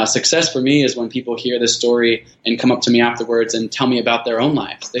success for me is when people hear this story and come up to me afterwards and tell me about their own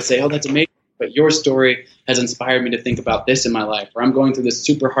lives. They say, oh, that's amazing, but your story has inspired me to think about this in my life, or I'm going through this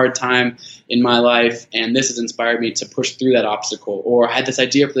super hard time in my life, and this has inspired me to push through that obstacle. Or I had this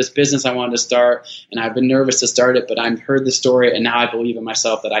idea for this business I wanted to start, and I've been nervous to start it, but I've heard the story, and now I believe in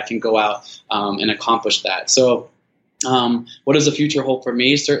myself that I can go out and accomplish that. So what does the future hold for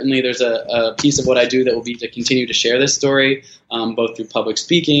me? Certainly there's a piece of what I do that will be to continue to share this story, both through public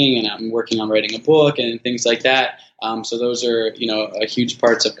speaking, and I'm working on writing a book and things like that. So those are, you know, huge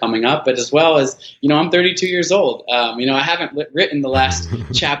parts of coming up. But as well as, you know, I'm 32 years old. You know, I haven't written the last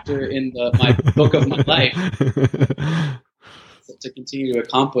chapter in my book of my life to continue to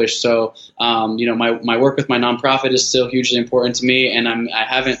accomplish. So, you know, my work with my nonprofit is still hugely important to me, and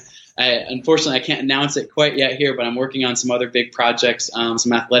unfortunately, I can't announce it quite yet here, but I'm working on some other big projects,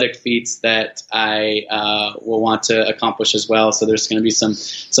 some athletic feats that I will want to accomplish as well. So there's going to be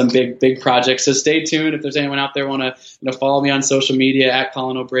some big projects. So stay tuned. If there's anyone out there want to follow me on social media at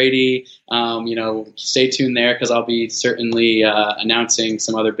Colin O'Brady, you know, stay tuned there, because I'll be certainly announcing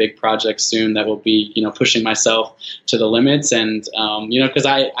some other big projects soon that will be, you know, pushing myself to the limits. And you know, because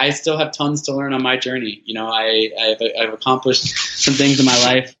I still have tons to learn on my journey. You know, I've accomplished some things in my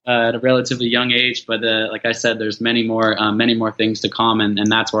life at a relatively young age, but like I said, there's many more things to come,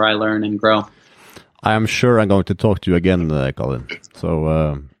 and that's where I learn and grow. I am sure I'm going to talk to you again, Colin.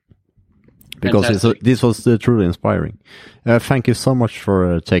 So because this was truly inspiring. Thank you so much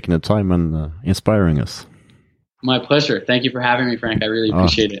for taking the time and inspiring us. My pleasure. Thank you for having me, Frank. I really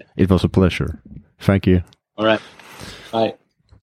appreciate it. It was a pleasure. Thank you. All right. Bye.